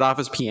 They like get off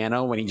his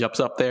piano when he jumps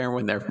up there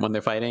when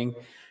they're fighting.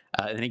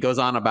 And he goes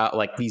on about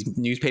like these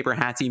newspaper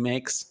hats he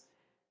makes.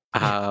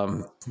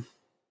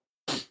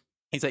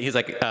 He's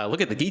like,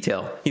 look at the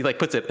detail. He like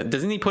puts it.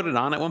 Doesn't he put it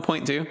on at one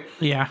point too?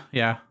 Yeah.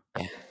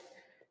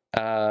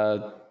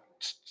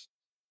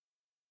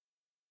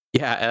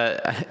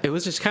 It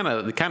was just kind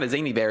of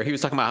zany there. He was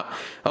talking about,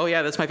 oh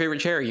yeah, that's my favorite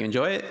chair. You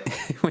enjoy it?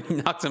 When he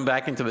knocks him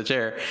back into the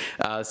chair.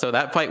 So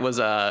that fight was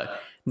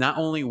not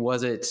only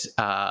was it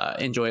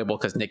enjoyable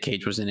because Nick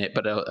Cage was in it,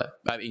 but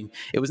I mean,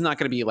 it was not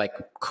going to be like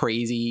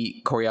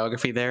crazy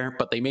choreography there,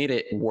 but they made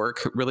it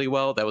work really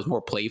well. That was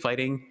more play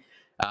fighting.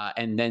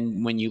 And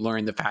then when you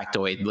learn the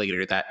factoid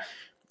later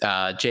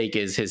that Jake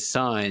is his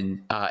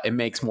son, it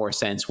makes more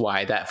sense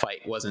why that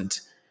fight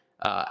wasn't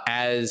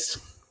as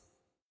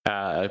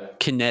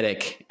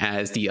kinetic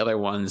as the other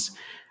ones.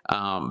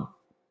 And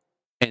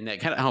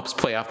that kind of helps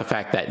play off the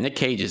fact that Nick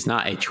Cage is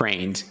not a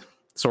trained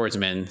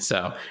swordsman.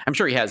 So I'm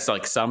sure he has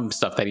like some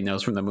stuff that he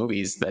knows from the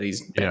movies that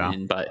he's been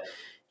in, but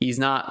he's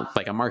not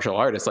like a martial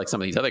artist like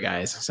some of these other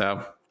guys.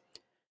 So,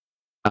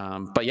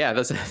 but yeah,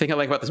 that's the thing I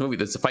like about this movie.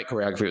 The fight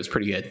choreography was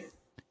pretty good.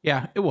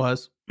 Yeah, it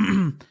was.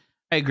 I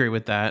agree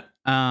with that.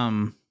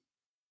 All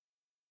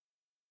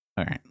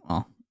right.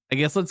 Well, I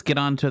guess let's get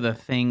on to the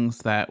things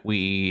that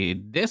we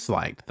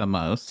disliked the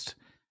most.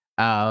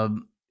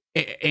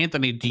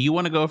 Anthony, do you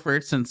want to go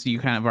first since you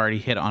kind of already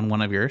hit on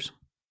one of yours?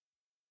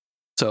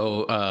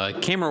 So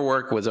camera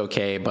work was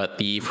okay, but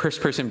the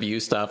first-person view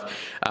stuff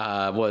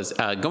was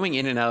going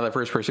in and out of the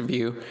first-person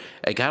view.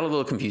 It got a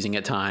little confusing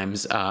at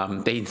times.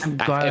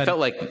 It felt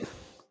like,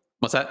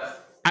 what's that?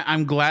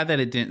 I'm glad that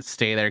it didn't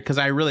stay there because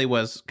I really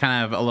was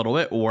kind of a little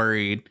bit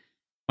worried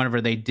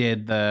whenever they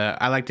did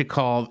I like to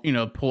call,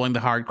 pulling the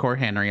hardcore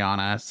Henry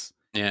on us.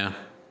 Yeah.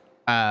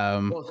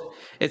 Well,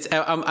 it's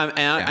and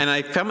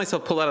I found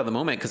myself pulled out of the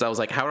moment because I was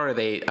like, how are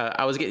they?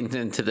 I was getting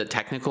into the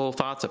technical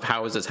thoughts of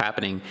how is this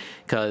happening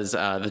because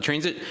I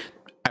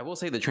will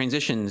say the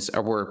transitions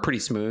were pretty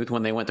smooth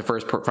when they went to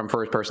from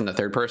first person to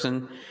third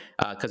person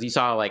because you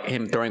saw like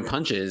him throwing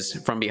punches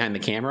from behind the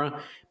camera,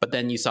 but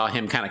then you saw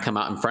him kind of come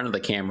out in front of the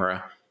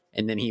camera,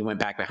 and then he went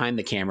back behind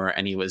the camera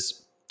and he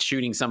was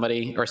shooting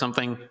somebody or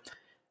something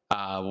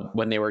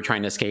when they were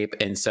trying to escape,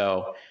 and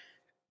so.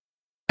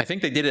 I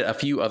think they did it a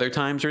few other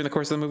times during the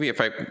course of the movie, if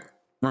I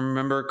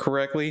remember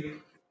correctly.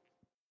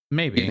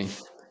 Maybe.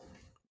 Excuse me.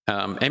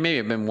 And maybe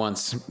it been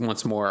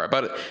once more,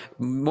 but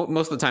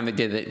most of the time they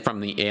did it from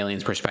the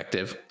aliens'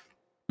 perspective.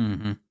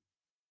 Mm-hmm.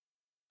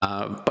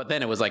 But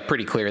then it was like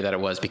pretty clear that it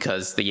was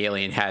because the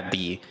alien had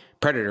the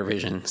predator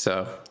vision.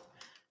 So,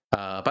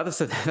 but that's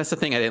the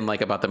thing I didn't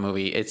like about the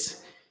movie.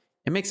 It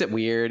makes it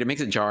weird. It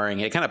makes it jarring.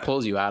 It kind of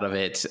pulls you out of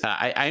it.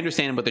 I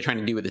understand what they're trying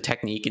to do with the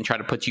technique and try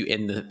to put you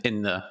in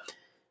the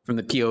from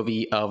the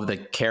POV of the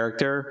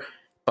character,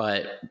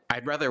 but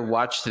I'd rather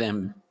watch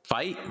them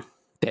fight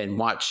than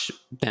watch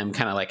them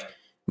kind of like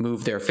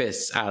move their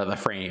fists out of the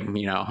frame,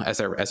 as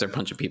they're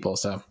punching people.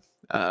 So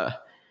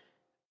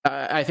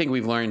I think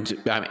we've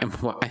learned.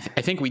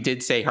 I think we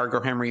did say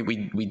Hardcore Henry.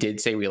 We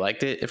did say we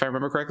liked it, if I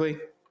remember correctly.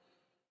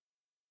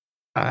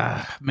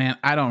 Man,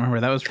 I don't remember.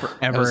 That was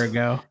forever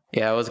ago.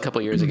 Yeah, it was a couple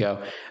of years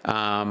ago.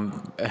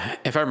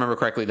 If I remember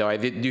correctly, though, I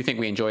do think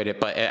we enjoyed it,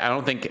 but I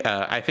don't think.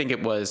 I think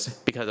it was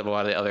because of a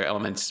lot of the other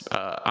elements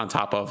on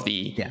top of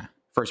the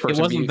first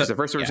person view. Because the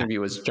first person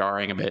view was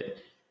jarring a bit.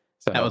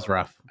 So that was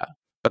rough.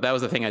 But that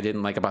was the thing I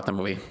didn't like about the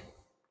movie.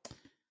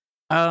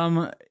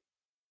 The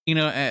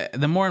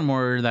more and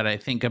more that I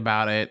think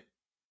about it,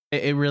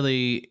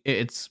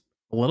 it's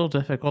a little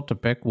difficult to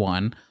pick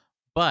one.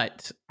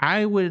 But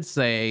I would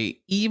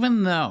say,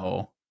 even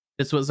though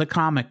this was a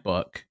comic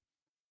book,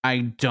 I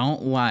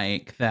don't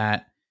like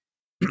that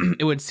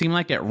it would seem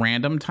like at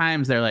random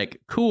times they're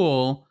like,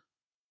 cool,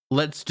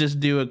 let's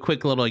just do a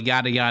quick little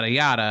yada, yada,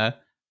 yada,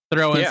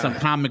 throw in some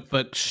comic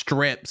book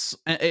strips.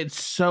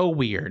 It's so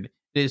weird.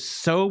 It is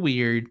so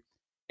weird.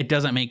 It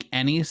doesn't make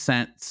any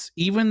sense.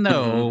 Even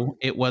though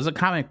it was a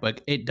comic book,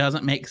 it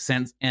doesn't make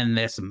sense in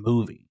this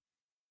movie.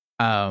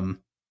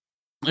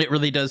 It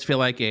really does feel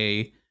like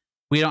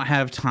we don't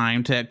have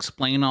time to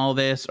explain all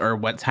this or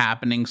what's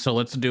happening, so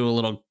let's do a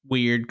little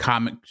weird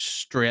comic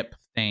strip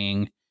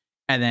thing.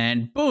 And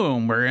then,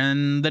 boom, we're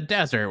in the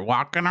desert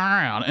walking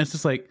around. It's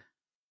just like,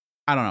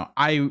 I don't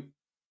know.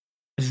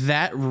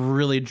 That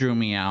really drew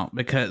me out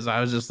because I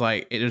was just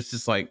like, it was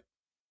just like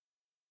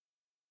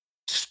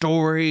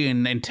story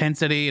and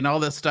intensity and all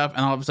this stuff.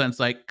 And all of a sudden it's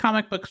like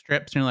comic book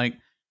strips. And you're like,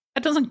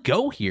 that doesn't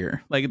go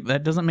here. Like,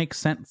 that doesn't make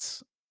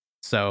sense.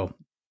 So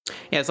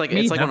yeah, it's like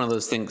one of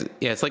those things.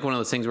 Yeah, it's like one of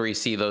those things where you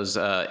see those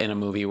in a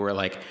movie where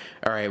like,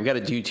 all right, we got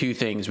to do two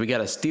things. We got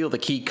to steal the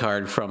key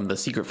card from the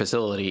secret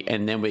facility,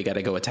 and then we got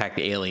to go attack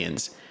the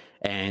aliens.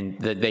 And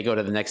they go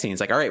to the next scene. It's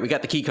like, all right, we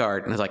got the key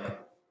card, and it's like,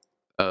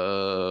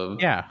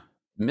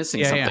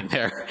 missing something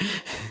there.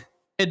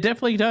 It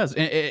definitely does.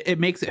 It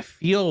makes it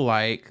feel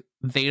like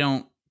they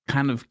don't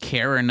kind of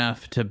care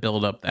enough to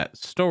build up that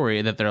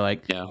story that they're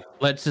like,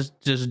 let's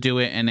just do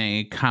it in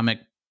a comic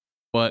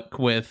book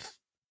with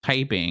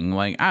typing.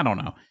 Like, I don't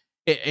know.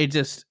 It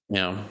just,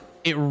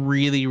 it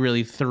really,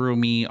 really threw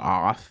me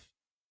off.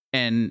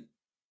 And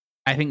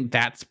I think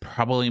that's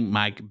probably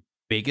my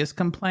biggest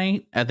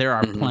complaint. There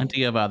are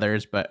plenty of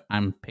others, but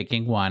I'm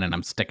picking one and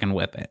I'm sticking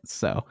with it.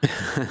 So,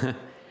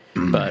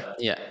 but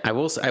yeah, I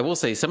will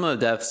say some of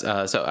the deaths.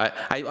 So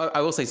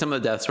I will say some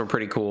of the deaths were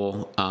pretty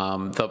cool.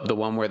 The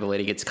one where the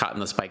lady gets caught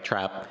in the spike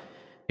trap.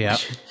 Yeah,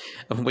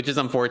 which is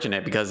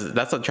unfortunate because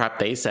that's a trap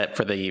they set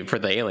for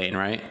the alien,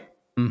 right?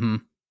 Mm-hmm.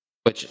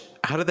 Which,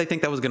 how did they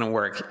think that was going to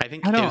work? I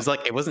think it was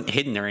like, it wasn't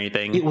hidden or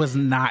anything. It was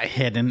not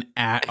hidden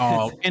at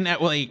all. And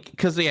that, like,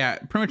 because pretty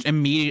much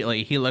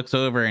immediately he looks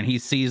over and he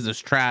sees this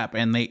trap,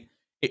 and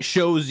it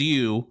shows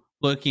you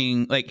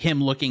looking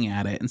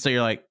at it, and so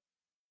you're like,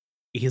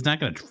 he's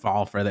not going to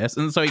fall for this,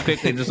 and so he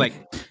quickly just like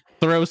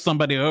throws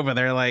somebody over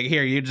there, like,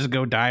 here, you just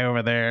go die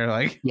over there,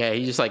 like. Yeah,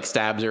 he just like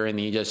stabs her and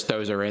he just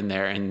throws her in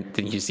there, and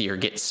then you see her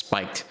get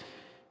spiked.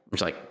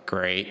 Which, like,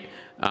 great.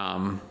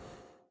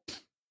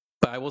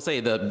 But I will say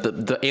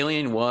the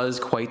alien was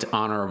quite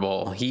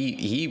honorable.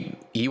 He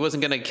wasn't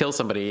going to kill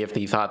somebody if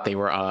he thought they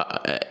were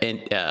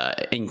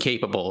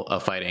incapable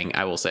of fighting,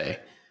 I will say.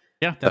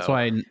 Yeah, that's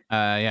why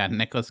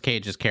Nicolas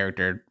Cage's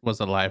character was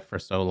alive for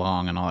so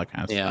long and all that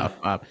kind of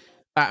stuff.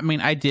 I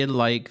mean, I did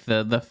like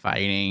the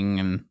fighting,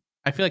 and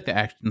I feel like the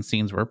action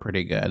scenes were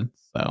pretty good.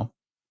 So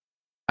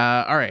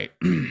all right.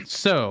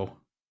 So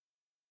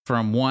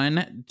from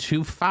 1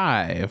 to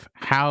 5,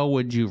 how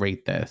would you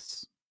rate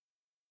this?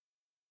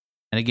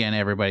 And again,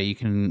 everybody, you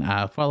can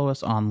follow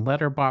us on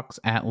Letterboxd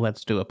at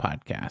Let's Do a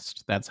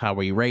Podcast. That's how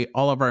we rate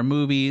all of our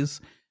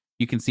movies.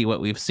 You can see what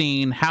we've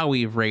seen, how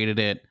we've rated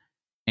it,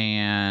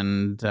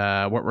 and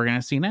what we're going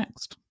to see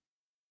next.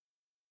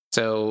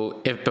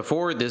 So if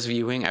before this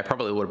viewing, I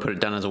probably would have put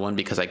it down as a 1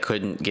 because I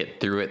couldn't get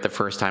through it the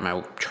first time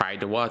I tried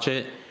to watch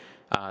it.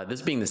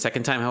 This being the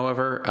second time,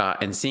 however,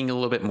 and seeing a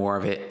little bit more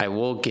of it, I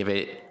will give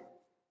it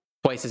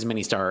twice as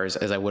many stars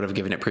as I would have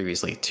given it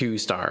previously. 2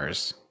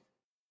 stars.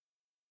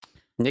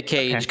 Nick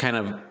Cage kind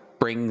of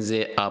brings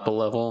it up a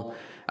level.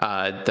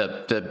 As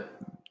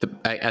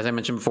I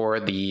mentioned before,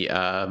 the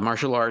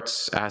martial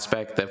arts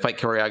aspect, the fight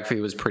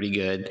choreography was pretty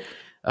good.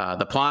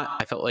 The plot,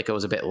 I felt like it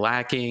was a bit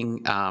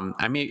lacking.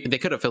 I mean, they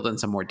could have filled in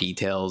some more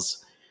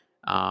details.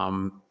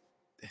 And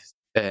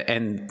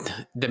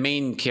the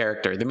main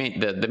character,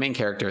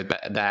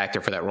 the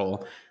actor for that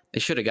role, They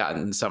should have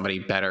gotten somebody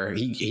better.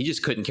 He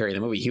just couldn't carry the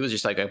movie. He was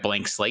just like a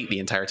blank slate the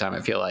entire time.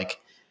 I feel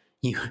like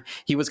he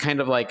he was kind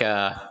of like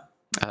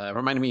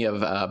reminded me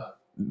of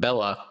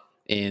Bella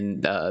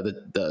in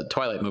the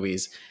Twilight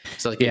movies.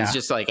 So like Yeah. it's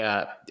just like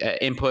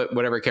input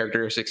whatever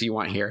characteristics you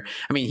want here.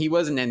 I mean, he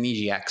was an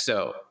amnesiac,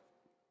 so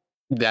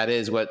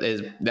that's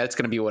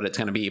going to be what it's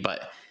going to be.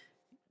 But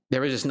there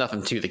was just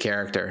nothing to the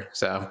character.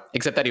 So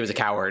except that he was a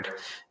coward,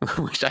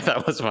 which I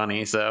thought was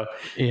funny. So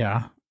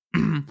Yeah.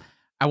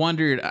 I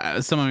wondered,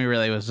 some of me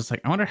really was just like,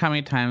 I wonder how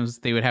many times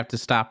they would have to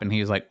stop and he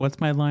was like,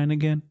 what's my line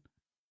again?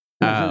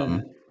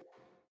 Um,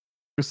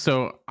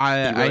 so he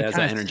really I has that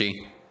kind of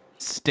energy.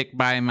 stick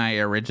by my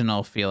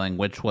original feeling,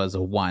 which was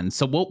a 1.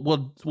 So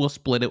we'll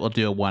split it. We'll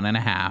do a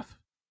 1.5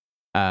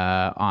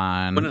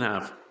 on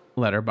 1.5.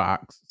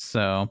 Letterbox.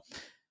 So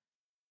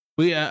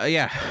we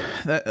yeah,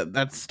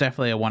 that's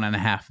definitely a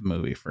 1.5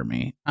 movie for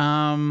me.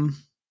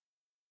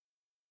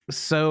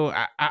 So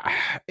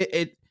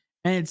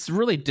and it's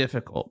really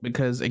difficult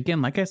because,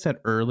 again, like I said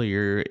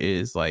earlier,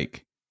 is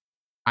like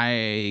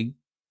I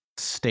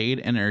stayed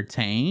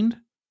entertained,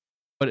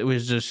 but it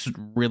was just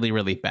really,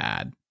 really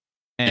bad.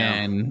 Yeah.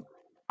 And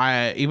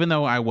I, even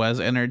though I was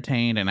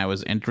entertained and I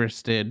was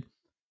interested,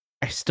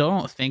 I still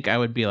don't think I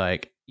would be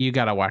like, you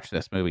got to watch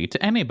this movie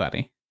to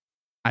anybody.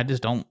 I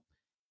just don't.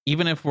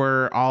 Even if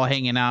we're all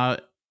hanging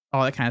out,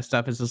 all that kind of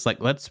stuff is just like,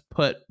 let's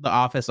put The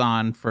Office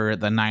on for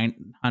the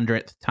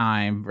 900th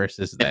time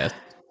versus this.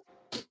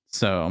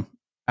 So,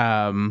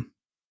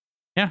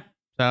 yeah.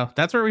 So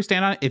that's where we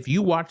stand on it. If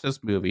you watch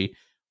this movie,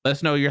 let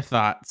us know your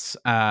thoughts.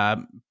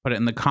 Put it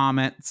in the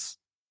comments.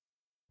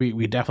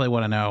 We definitely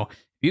want to know. If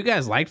you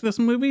guys liked this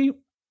movie,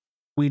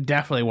 we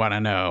definitely want to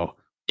know,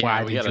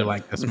 why did you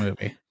like this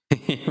movie?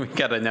 We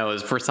gotta know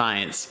is for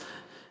science.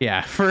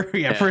 Yeah,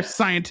 for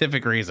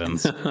scientific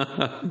reasons.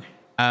 So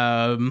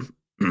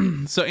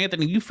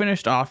Anthony, you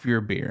finished off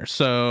your beer.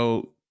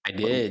 So I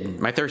did.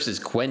 My thirst is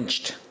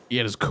quenched.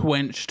 it is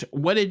quenched.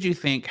 What did you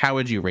think? How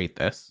would you rate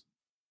this?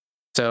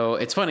 So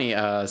it's funny.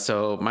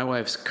 So my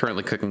wife's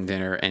currently cooking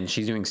dinner, and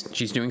she's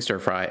doing stir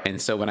fry.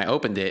 And so when I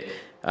opened it,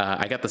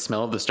 I got the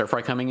smell of the stir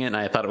fry coming in. And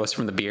I thought it was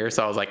from the beer,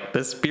 so I was like,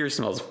 "This beer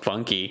smells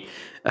funky."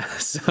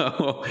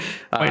 So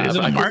Wait, is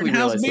it I a quickly Martin House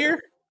realized that-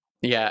 beer?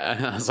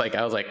 Yeah, I was like,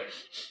 it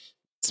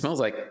smells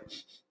like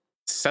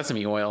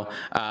sesame oil.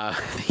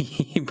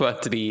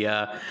 But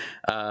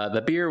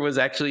the beer was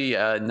actually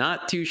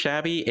not too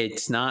shabby.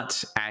 It's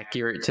not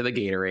accurate to the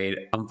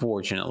Gatorade,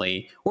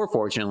 unfortunately, or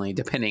fortunately,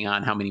 depending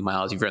on how many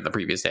miles you've run the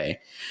previous day.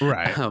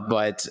 Right.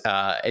 But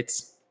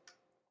it's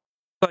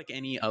like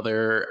any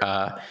other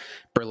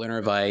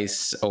Berliner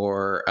Weiss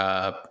or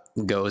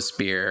Ghost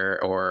beer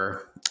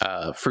or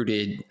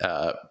fruited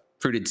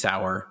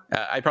sour.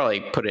 I'd probably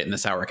put it in the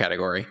sour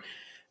category.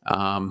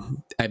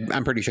 I'm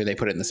pretty sure they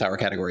put it in the sour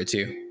category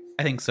too.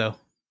 I think so.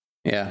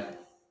 Yeah,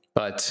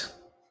 but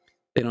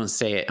they don't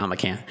say it on the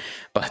can.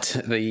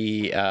 But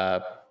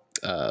the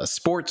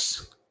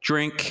sports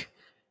drink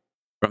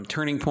from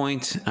Turning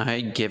Point,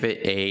 I give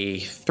it a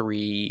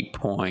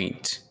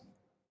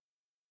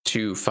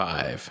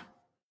 3.25.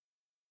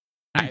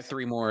 I have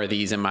three more of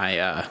these in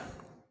my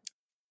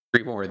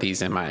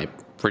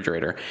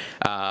refrigerator.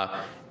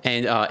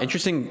 And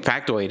interesting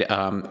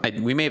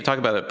factoid. We may have talked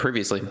about it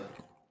previously.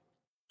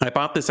 I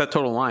bought this at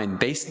Total Wine.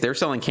 They're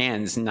selling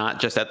cans,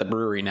 not just at the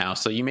brewery now.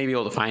 So you may be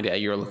able to find it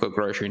at your local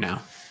grocery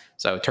now.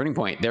 So Turning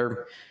Point,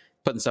 they're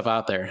putting stuff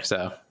out there.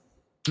 So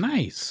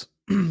nice.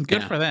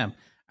 Good for them.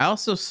 I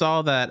also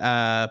saw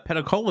that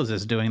Petacolas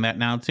is doing that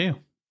now too.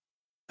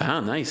 Oh,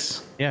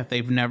 nice. Yeah,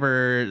 they've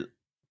never,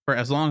 for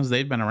as long as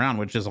they've been around,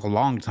 which is a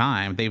long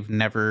time, they've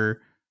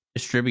never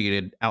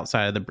distributed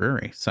outside of the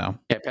brewery. So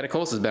yeah,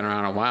 Petacolas has been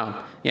around a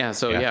while. Yeah,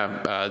 so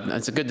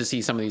it's good to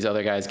see some of these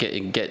other guys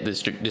get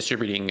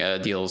distributing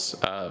deals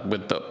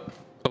with a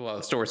lot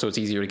of stores, so it's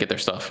easier to get their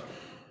stuff.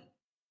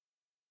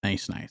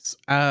 Nice.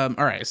 All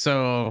right,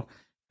 so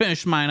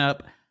finish mine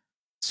up.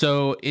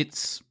 So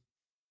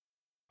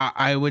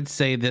I would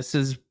say this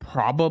is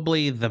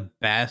probably the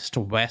best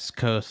West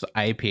Coast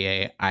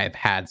IPA I've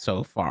had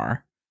so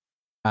far.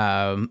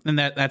 And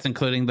that's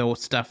including the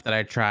stuff that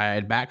I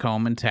tried back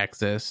home in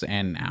Texas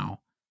and now.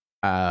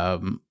 I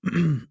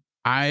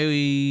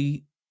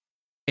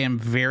am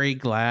very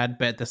glad,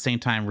 but at the same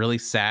time, really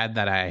sad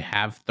that I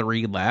have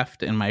 3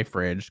 left in my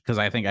fridge because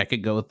I think I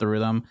could go through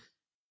them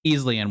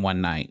easily in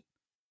one night.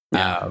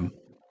 Yeah.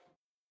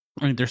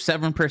 I mean, they're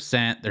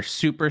 7%. They're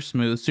super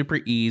smooth, super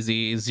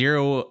easy,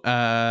 0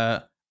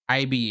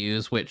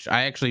 IBUs, which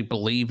I actually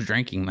believe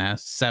drinking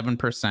this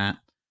 7%.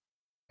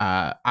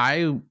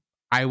 I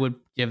would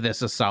give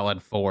this a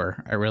solid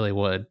 4. I really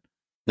would.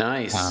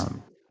 Nice.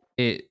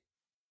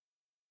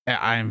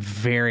 I'm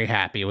very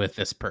happy with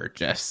this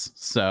purchase.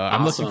 So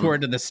I'm Awesome. looking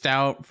forward to the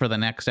stout for the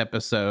next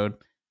episode.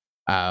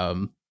 Yeah,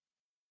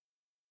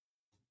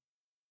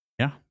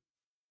 I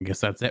guess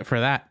that's it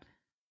for that.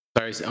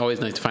 Sorry, it's always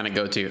nice to find a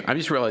go-to. I'm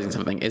just realizing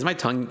something. Is my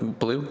tongue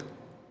blue?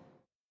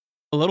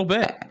 A little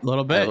bit.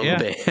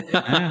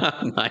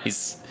 Yeah.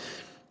 Nice.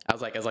 I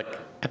was like, I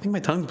think my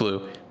tongue's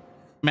blue.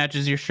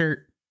 Matches your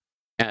shirt.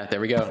 Yeah, there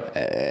we go.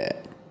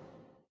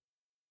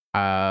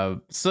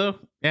 So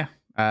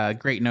yeah,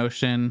 Great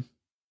Notion,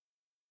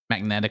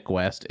 Magnetic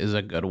West is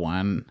a good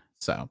one.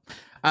 So,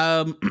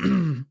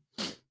 um,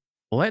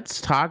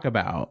 let's talk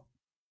about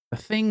the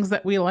things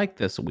that we like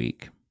this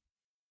week.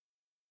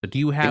 So do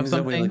you have Things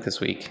that we like something, this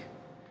week.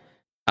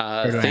 or do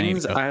I need to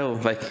Things go? I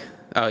like.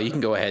 Oh, you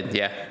can go ahead.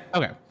 Yeah.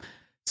 Okay,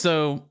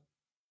 so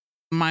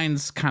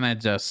mine's kind of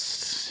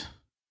just,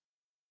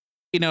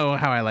 you know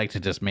how I like to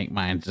just make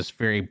mine just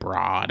very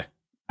broad.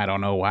 I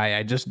don't know why,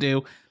 I just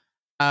do.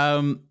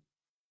 Um,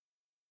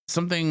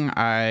 Something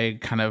I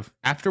kind of,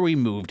 after we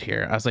moved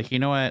here, I was like, you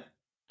know what?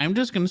 I'm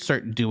just going to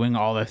start doing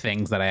all the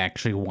things that I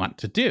actually want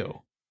to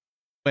do,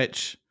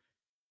 which,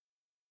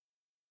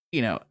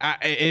 you know,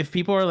 if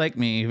people are like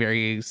me,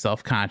 very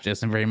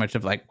self-conscious and very much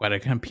of like,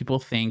 what can people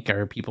think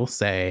or people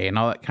say and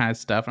all that kind of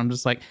stuff, I'm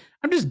just like,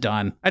 I'm just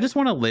done. I just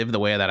want to live the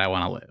way that I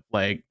want to live.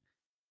 Like,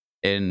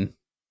 and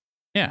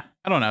yeah,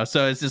 I don't know.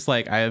 So it's just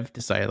like, I've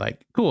decided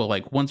like, cool,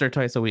 like once or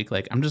twice a week,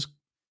 like let's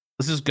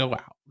just go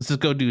out. Let's just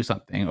go do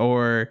something.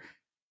 Or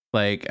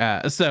like,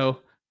 so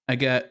I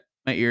get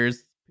my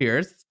ears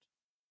pierced.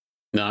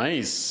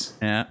 Nice.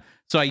 Yeah.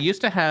 So I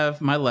used to have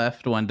my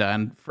left one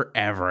done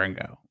forever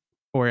ago.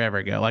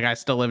 Like I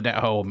still lived at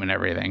home and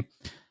everything.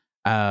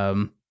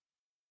 Um,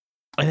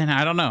 and then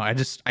I don't know.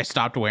 I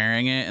stopped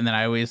wearing it, and then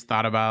I always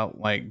thought about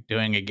like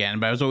doing again,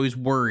 but I was always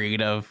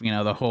worried of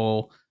the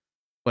whole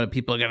what are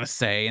people gonna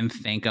say and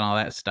think and all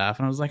that stuff.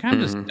 And I was like, I'm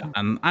just Hmm.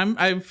 done.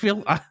 I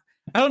feel I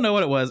don't know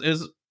what it was. It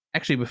was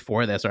actually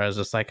before this where I was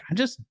just like, I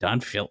just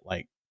don't feel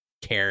like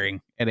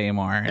caring it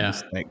anymore. And Yeah.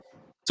 it's like,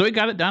 so we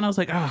got it done. I was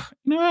like, oh,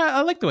 you know what?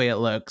 I like the way it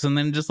looks. And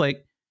then just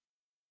like,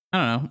 I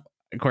don't know.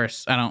 Of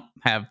course, I don't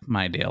have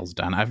my nails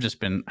done. I've just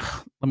been,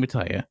 let me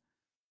tell you,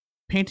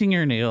 painting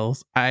your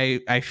nails.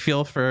 I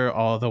feel for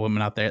all the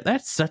women out there.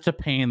 That's such a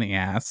pain in the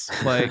ass.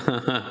 Like,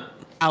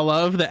 I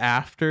love the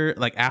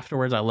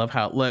afterwards. I love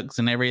how it looks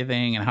and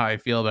everything and how I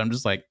feel. But I'm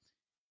just like,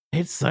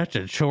 it's such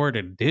a chore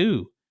to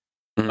do.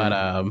 But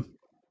Mhm.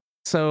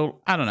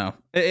 so I don't know.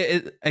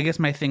 I guess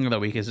my thing of the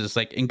week is just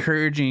like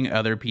encouraging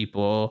other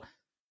people,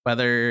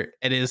 whether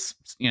it is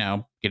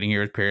getting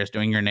your pierced,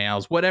 doing your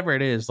nails, whatever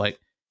it is. Like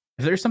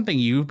if there's something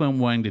you've been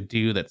wanting to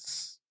do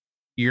that's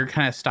you're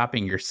kind of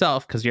stopping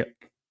yourself because you're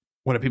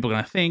what are people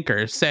going to think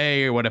or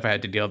say or what if I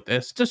had to deal with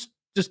this? Just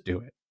do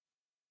it.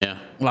 Yeah.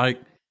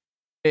 Like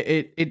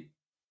it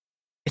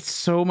it's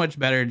so much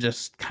better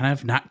just kind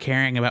of not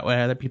caring about what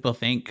other people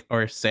think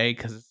or say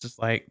because it's just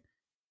like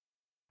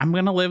I'm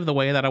gonna live the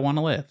way that I want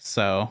to live.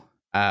 So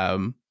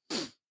um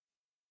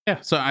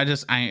yeah, so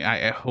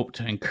I hope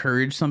to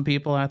encourage some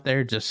people out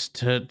there just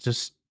to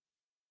just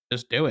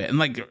do it. And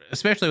like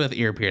especially with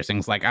ear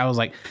piercings, like I was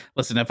like,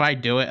 listen, if I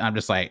do it, I'm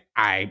just like,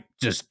 I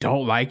just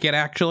don't like it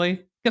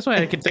actually. Guess what?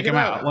 I can take Take it them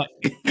out. out.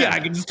 Like yeah, I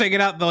can just take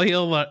it out, they'll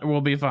heal,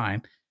 we'll be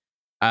fine.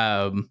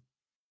 Um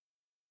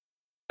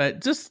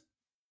but just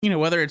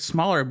whether it's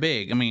small or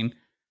big, I mean,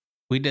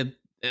 we did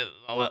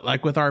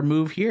like with our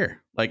move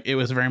here. Like it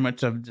was very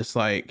much of just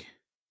like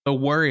the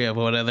worry of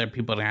what other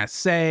people are gonna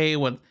say,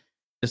 what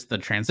just the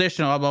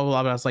transition, blah blah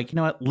blah. But I was like, you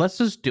know what? Let's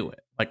just do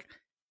it. Like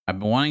I've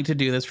been wanting to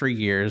do this for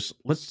years.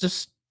 Let's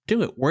just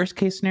do it. Worst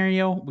case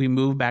scenario, we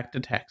move back to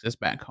Texas,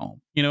 back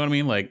home. You know what I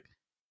mean? Like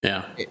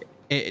Yeah.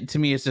 to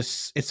me,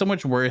 it's so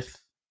much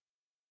worth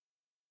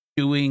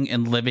doing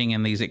and living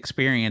in these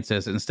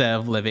experiences instead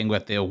of living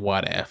with the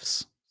what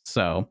ifs.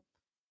 So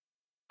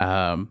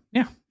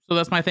yeah, so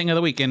that's my thing of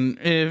the week. And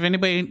if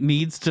anybody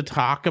needs to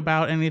talk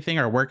about anything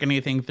or work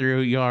anything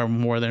through, you are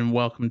more than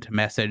welcome to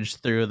message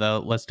through the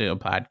Let's Do a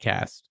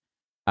Podcast.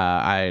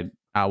 I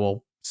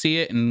will see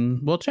it and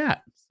we'll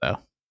chat. So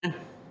what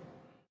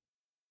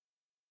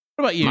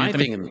about you,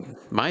 Anthony?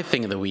 My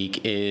thing of the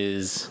week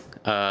is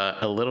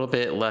a little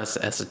bit less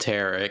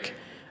esoteric.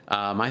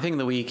 My thing of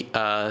the week.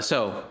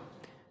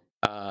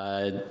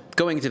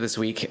 Going into this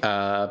week,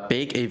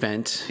 big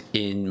event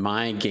in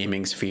my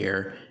gaming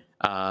sphere.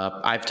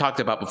 I've talked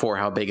about before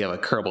how big of a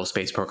Kerbal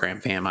Space Program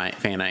fan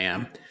I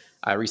am.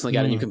 I recently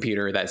got a new Mm.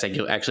 computer that's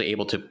actually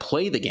able to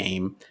play the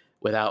game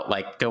without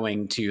like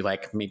going to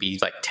like maybe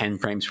like 10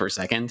 frames per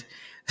second.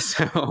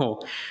 So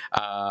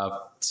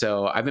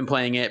I've been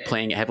playing it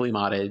heavily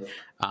modded.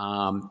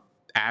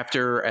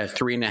 After a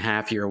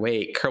 3.5 year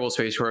wait, Kerbal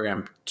Space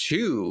Program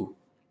 2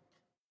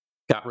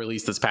 got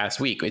released this past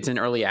week. It's in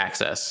early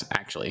access,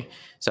 actually.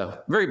 So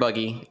very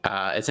buggy.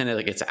 It's in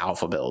like its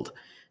alpha build.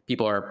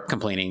 People are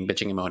complaining,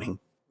 bitching, and moaning.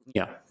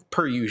 Yeah,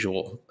 per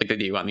usual, like they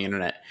do on the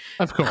internet.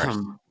 Of course.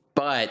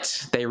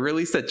 But they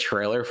released a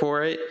trailer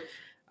for it,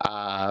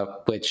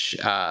 which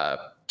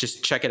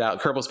just check it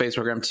out. Kerbal Space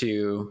Program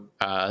 2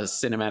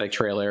 cinematic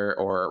trailer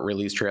or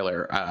release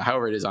trailer,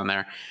 however it is on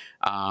there.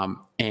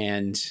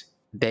 And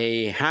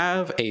they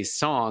have a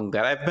song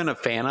that I've been a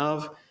fan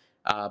of,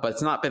 but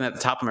it's not been at the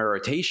top of my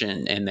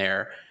rotation in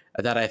there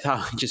that I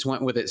thought just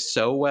went with it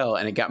so well,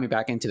 and it got me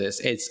back into this.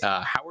 It's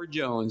Howard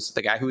Jones,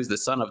 the guy who is the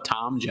son of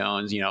Tom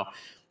Jones.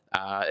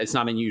 It's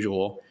not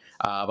unusual,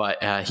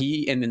 but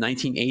he in the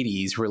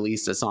 1980s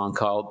released a song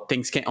called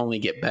 "Things Can Only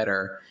Get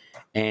Better,"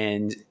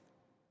 and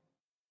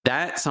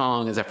That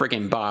song is a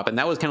freaking bop, and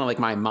that was kind of like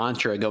my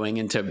mantra going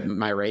into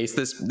my race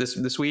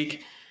this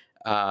week.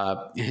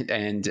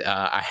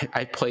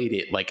 I played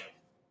it like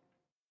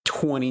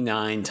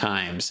 29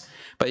 times,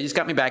 but it just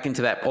got me back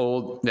into the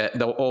old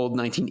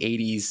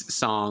 1980s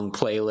song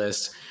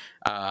playlist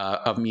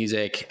of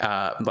music,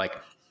 like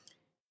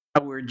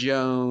Howard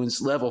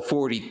Jones, Level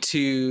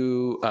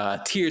 42,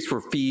 Tears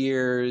for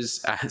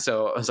Fears.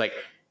 So I was like,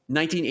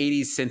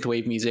 1980s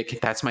synthwave music.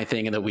 That's my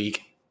thing of the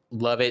week.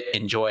 Love it,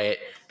 enjoy it.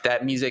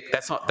 That music,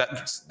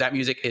 that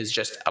music is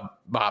just a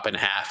bop and a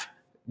half.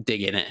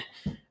 Dig in it.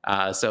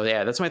 So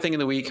yeah, that's my thing of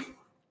the week.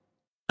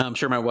 I'm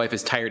sure my wife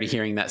is tired of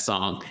hearing that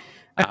song.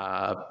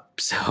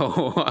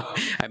 So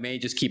I may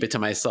just keep it to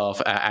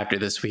myself after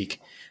this week.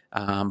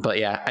 But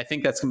yeah, I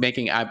think that's going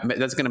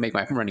to make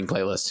my running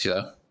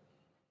playlist.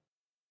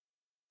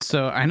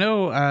 So I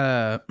know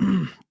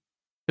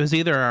it was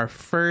either our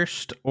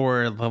first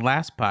or the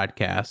last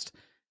podcast.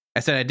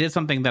 I said I did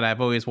something that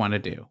I've always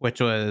wanted to do, which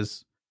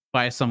was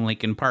buy some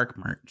Linkin Park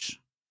merch.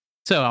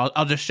 So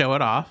I'll just show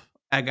it off.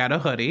 I got a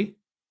hoodie.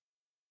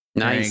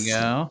 Nice. There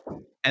you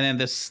go. And then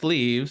the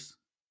sleeves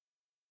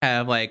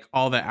have like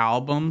all the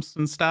albums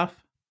and stuff,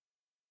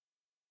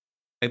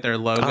 like their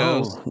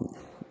logos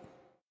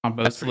on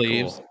both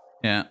sleeves. Cool.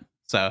 Yeah.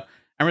 So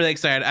I'm really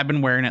excited. I've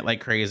been wearing it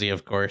like crazy,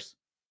 of course.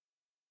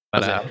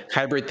 But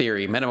Hybrid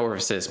Theory,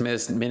 Metamorphosis,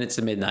 Minutes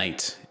to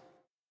Midnight,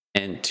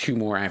 and 2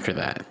 more after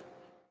that.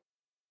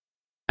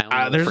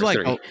 There's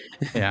like,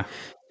 yeah.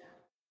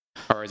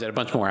 Or is it a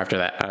bunch more after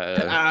that?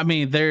 I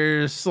mean,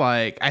 there's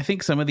like, I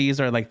think some of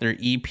these are like their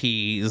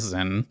EPs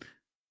and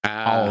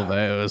all of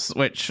those,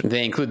 which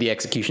they include the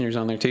Executioners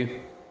on there too.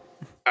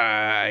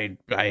 I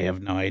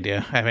have no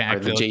idea. I haven't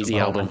actually the Jay-Z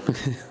album.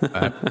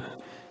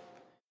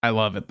 I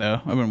love it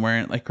though. I've been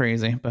wearing it like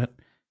crazy, but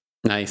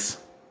nice.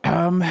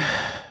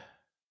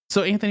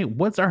 So Anthony,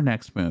 what's our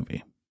next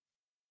movie?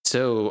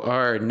 So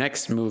our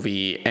next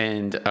movie,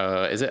 and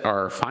is it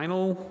our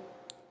final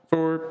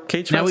for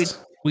Cage Fest?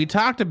 Now we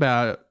talked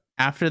about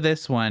after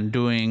this one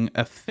doing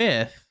a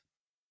 5th,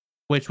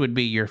 which would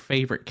be your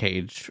favorite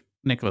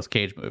Nicolas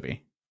Cage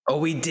movie. Oh,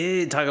 we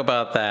did talk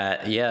about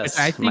that. Yes,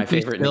 I think my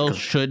favorite. We still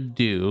should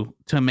do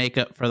to make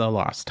up for the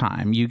lost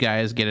time. You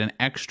guys get an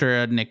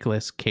extra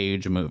Nicolas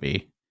Cage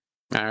movie.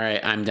 All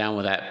right, I'm down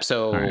with that.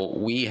 So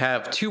we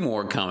have 2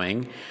 more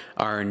coming.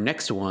 Our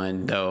next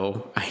one,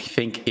 though, I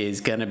think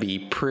is going to be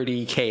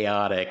pretty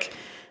chaotic.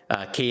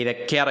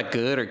 Chaotic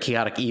good or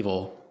chaotic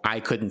evil,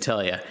 I couldn't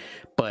tell you.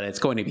 But it's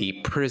going to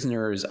be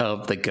Prisoners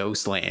of the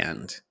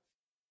Ghostland.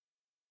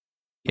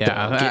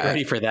 Yeah. So get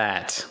ready for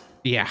that.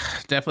 Yeah,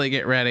 definitely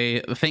get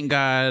ready. Thank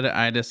God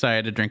I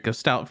decided to drink a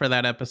stout for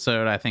that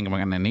episode. I think I'm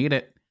going to need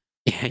it.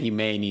 Yeah, you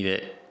may need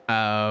it.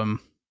 Yeah,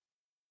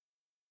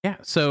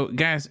 so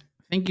guys,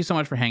 thank you so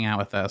much for hanging out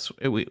with us.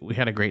 We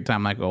had a great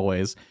time like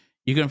always.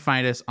 You can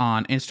find us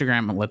on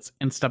Instagram, Let's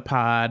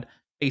Instapod,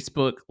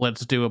 Facebook,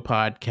 Let's Do a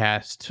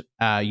Podcast,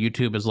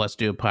 YouTube is Let's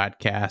Do a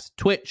Podcast,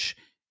 Twitch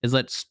is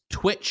Let's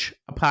Twitch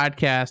a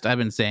Podcast. I've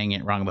been saying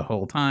it wrong the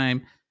whole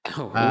time.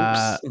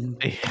 Oh,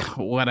 oops.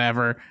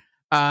 Whatever.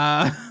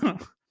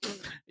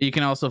 You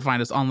can also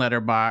find us on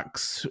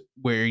Letterboxd,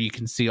 where you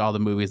can see all the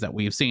movies that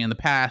we've seen in the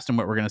past and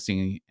what we're going to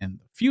see in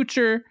the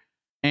future,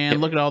 and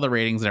look at all the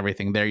ratings and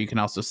everything there. You can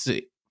also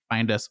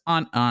find us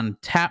on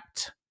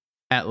Untappd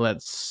at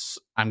Let's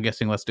Do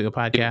a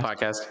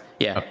Podcast.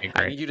 Yeah. Okay,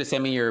 I need you to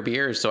send me your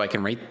beers so I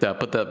can rate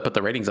put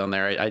the ratings on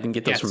there. I didn't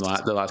get those from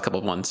the last couple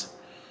of ones.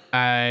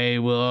 I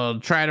will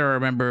try to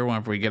remember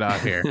whenever we get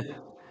off here.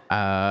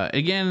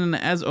 Again,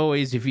 as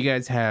always, if you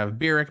guys have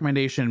beer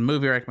recommendation,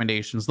 movie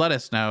recommendations, let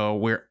us know.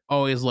 We're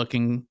always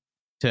looking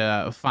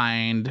to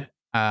find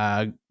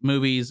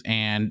movies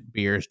and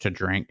beers to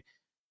drink.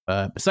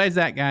 But besides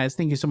that, guys,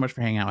 thank you so much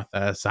for hanging out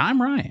with us.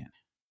 I'm Ryan.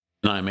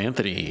 And I'm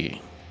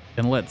Anthony.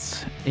 And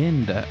let's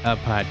end a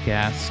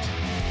podcast.